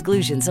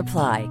 Exclusions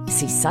apply.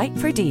 See site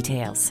for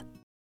details.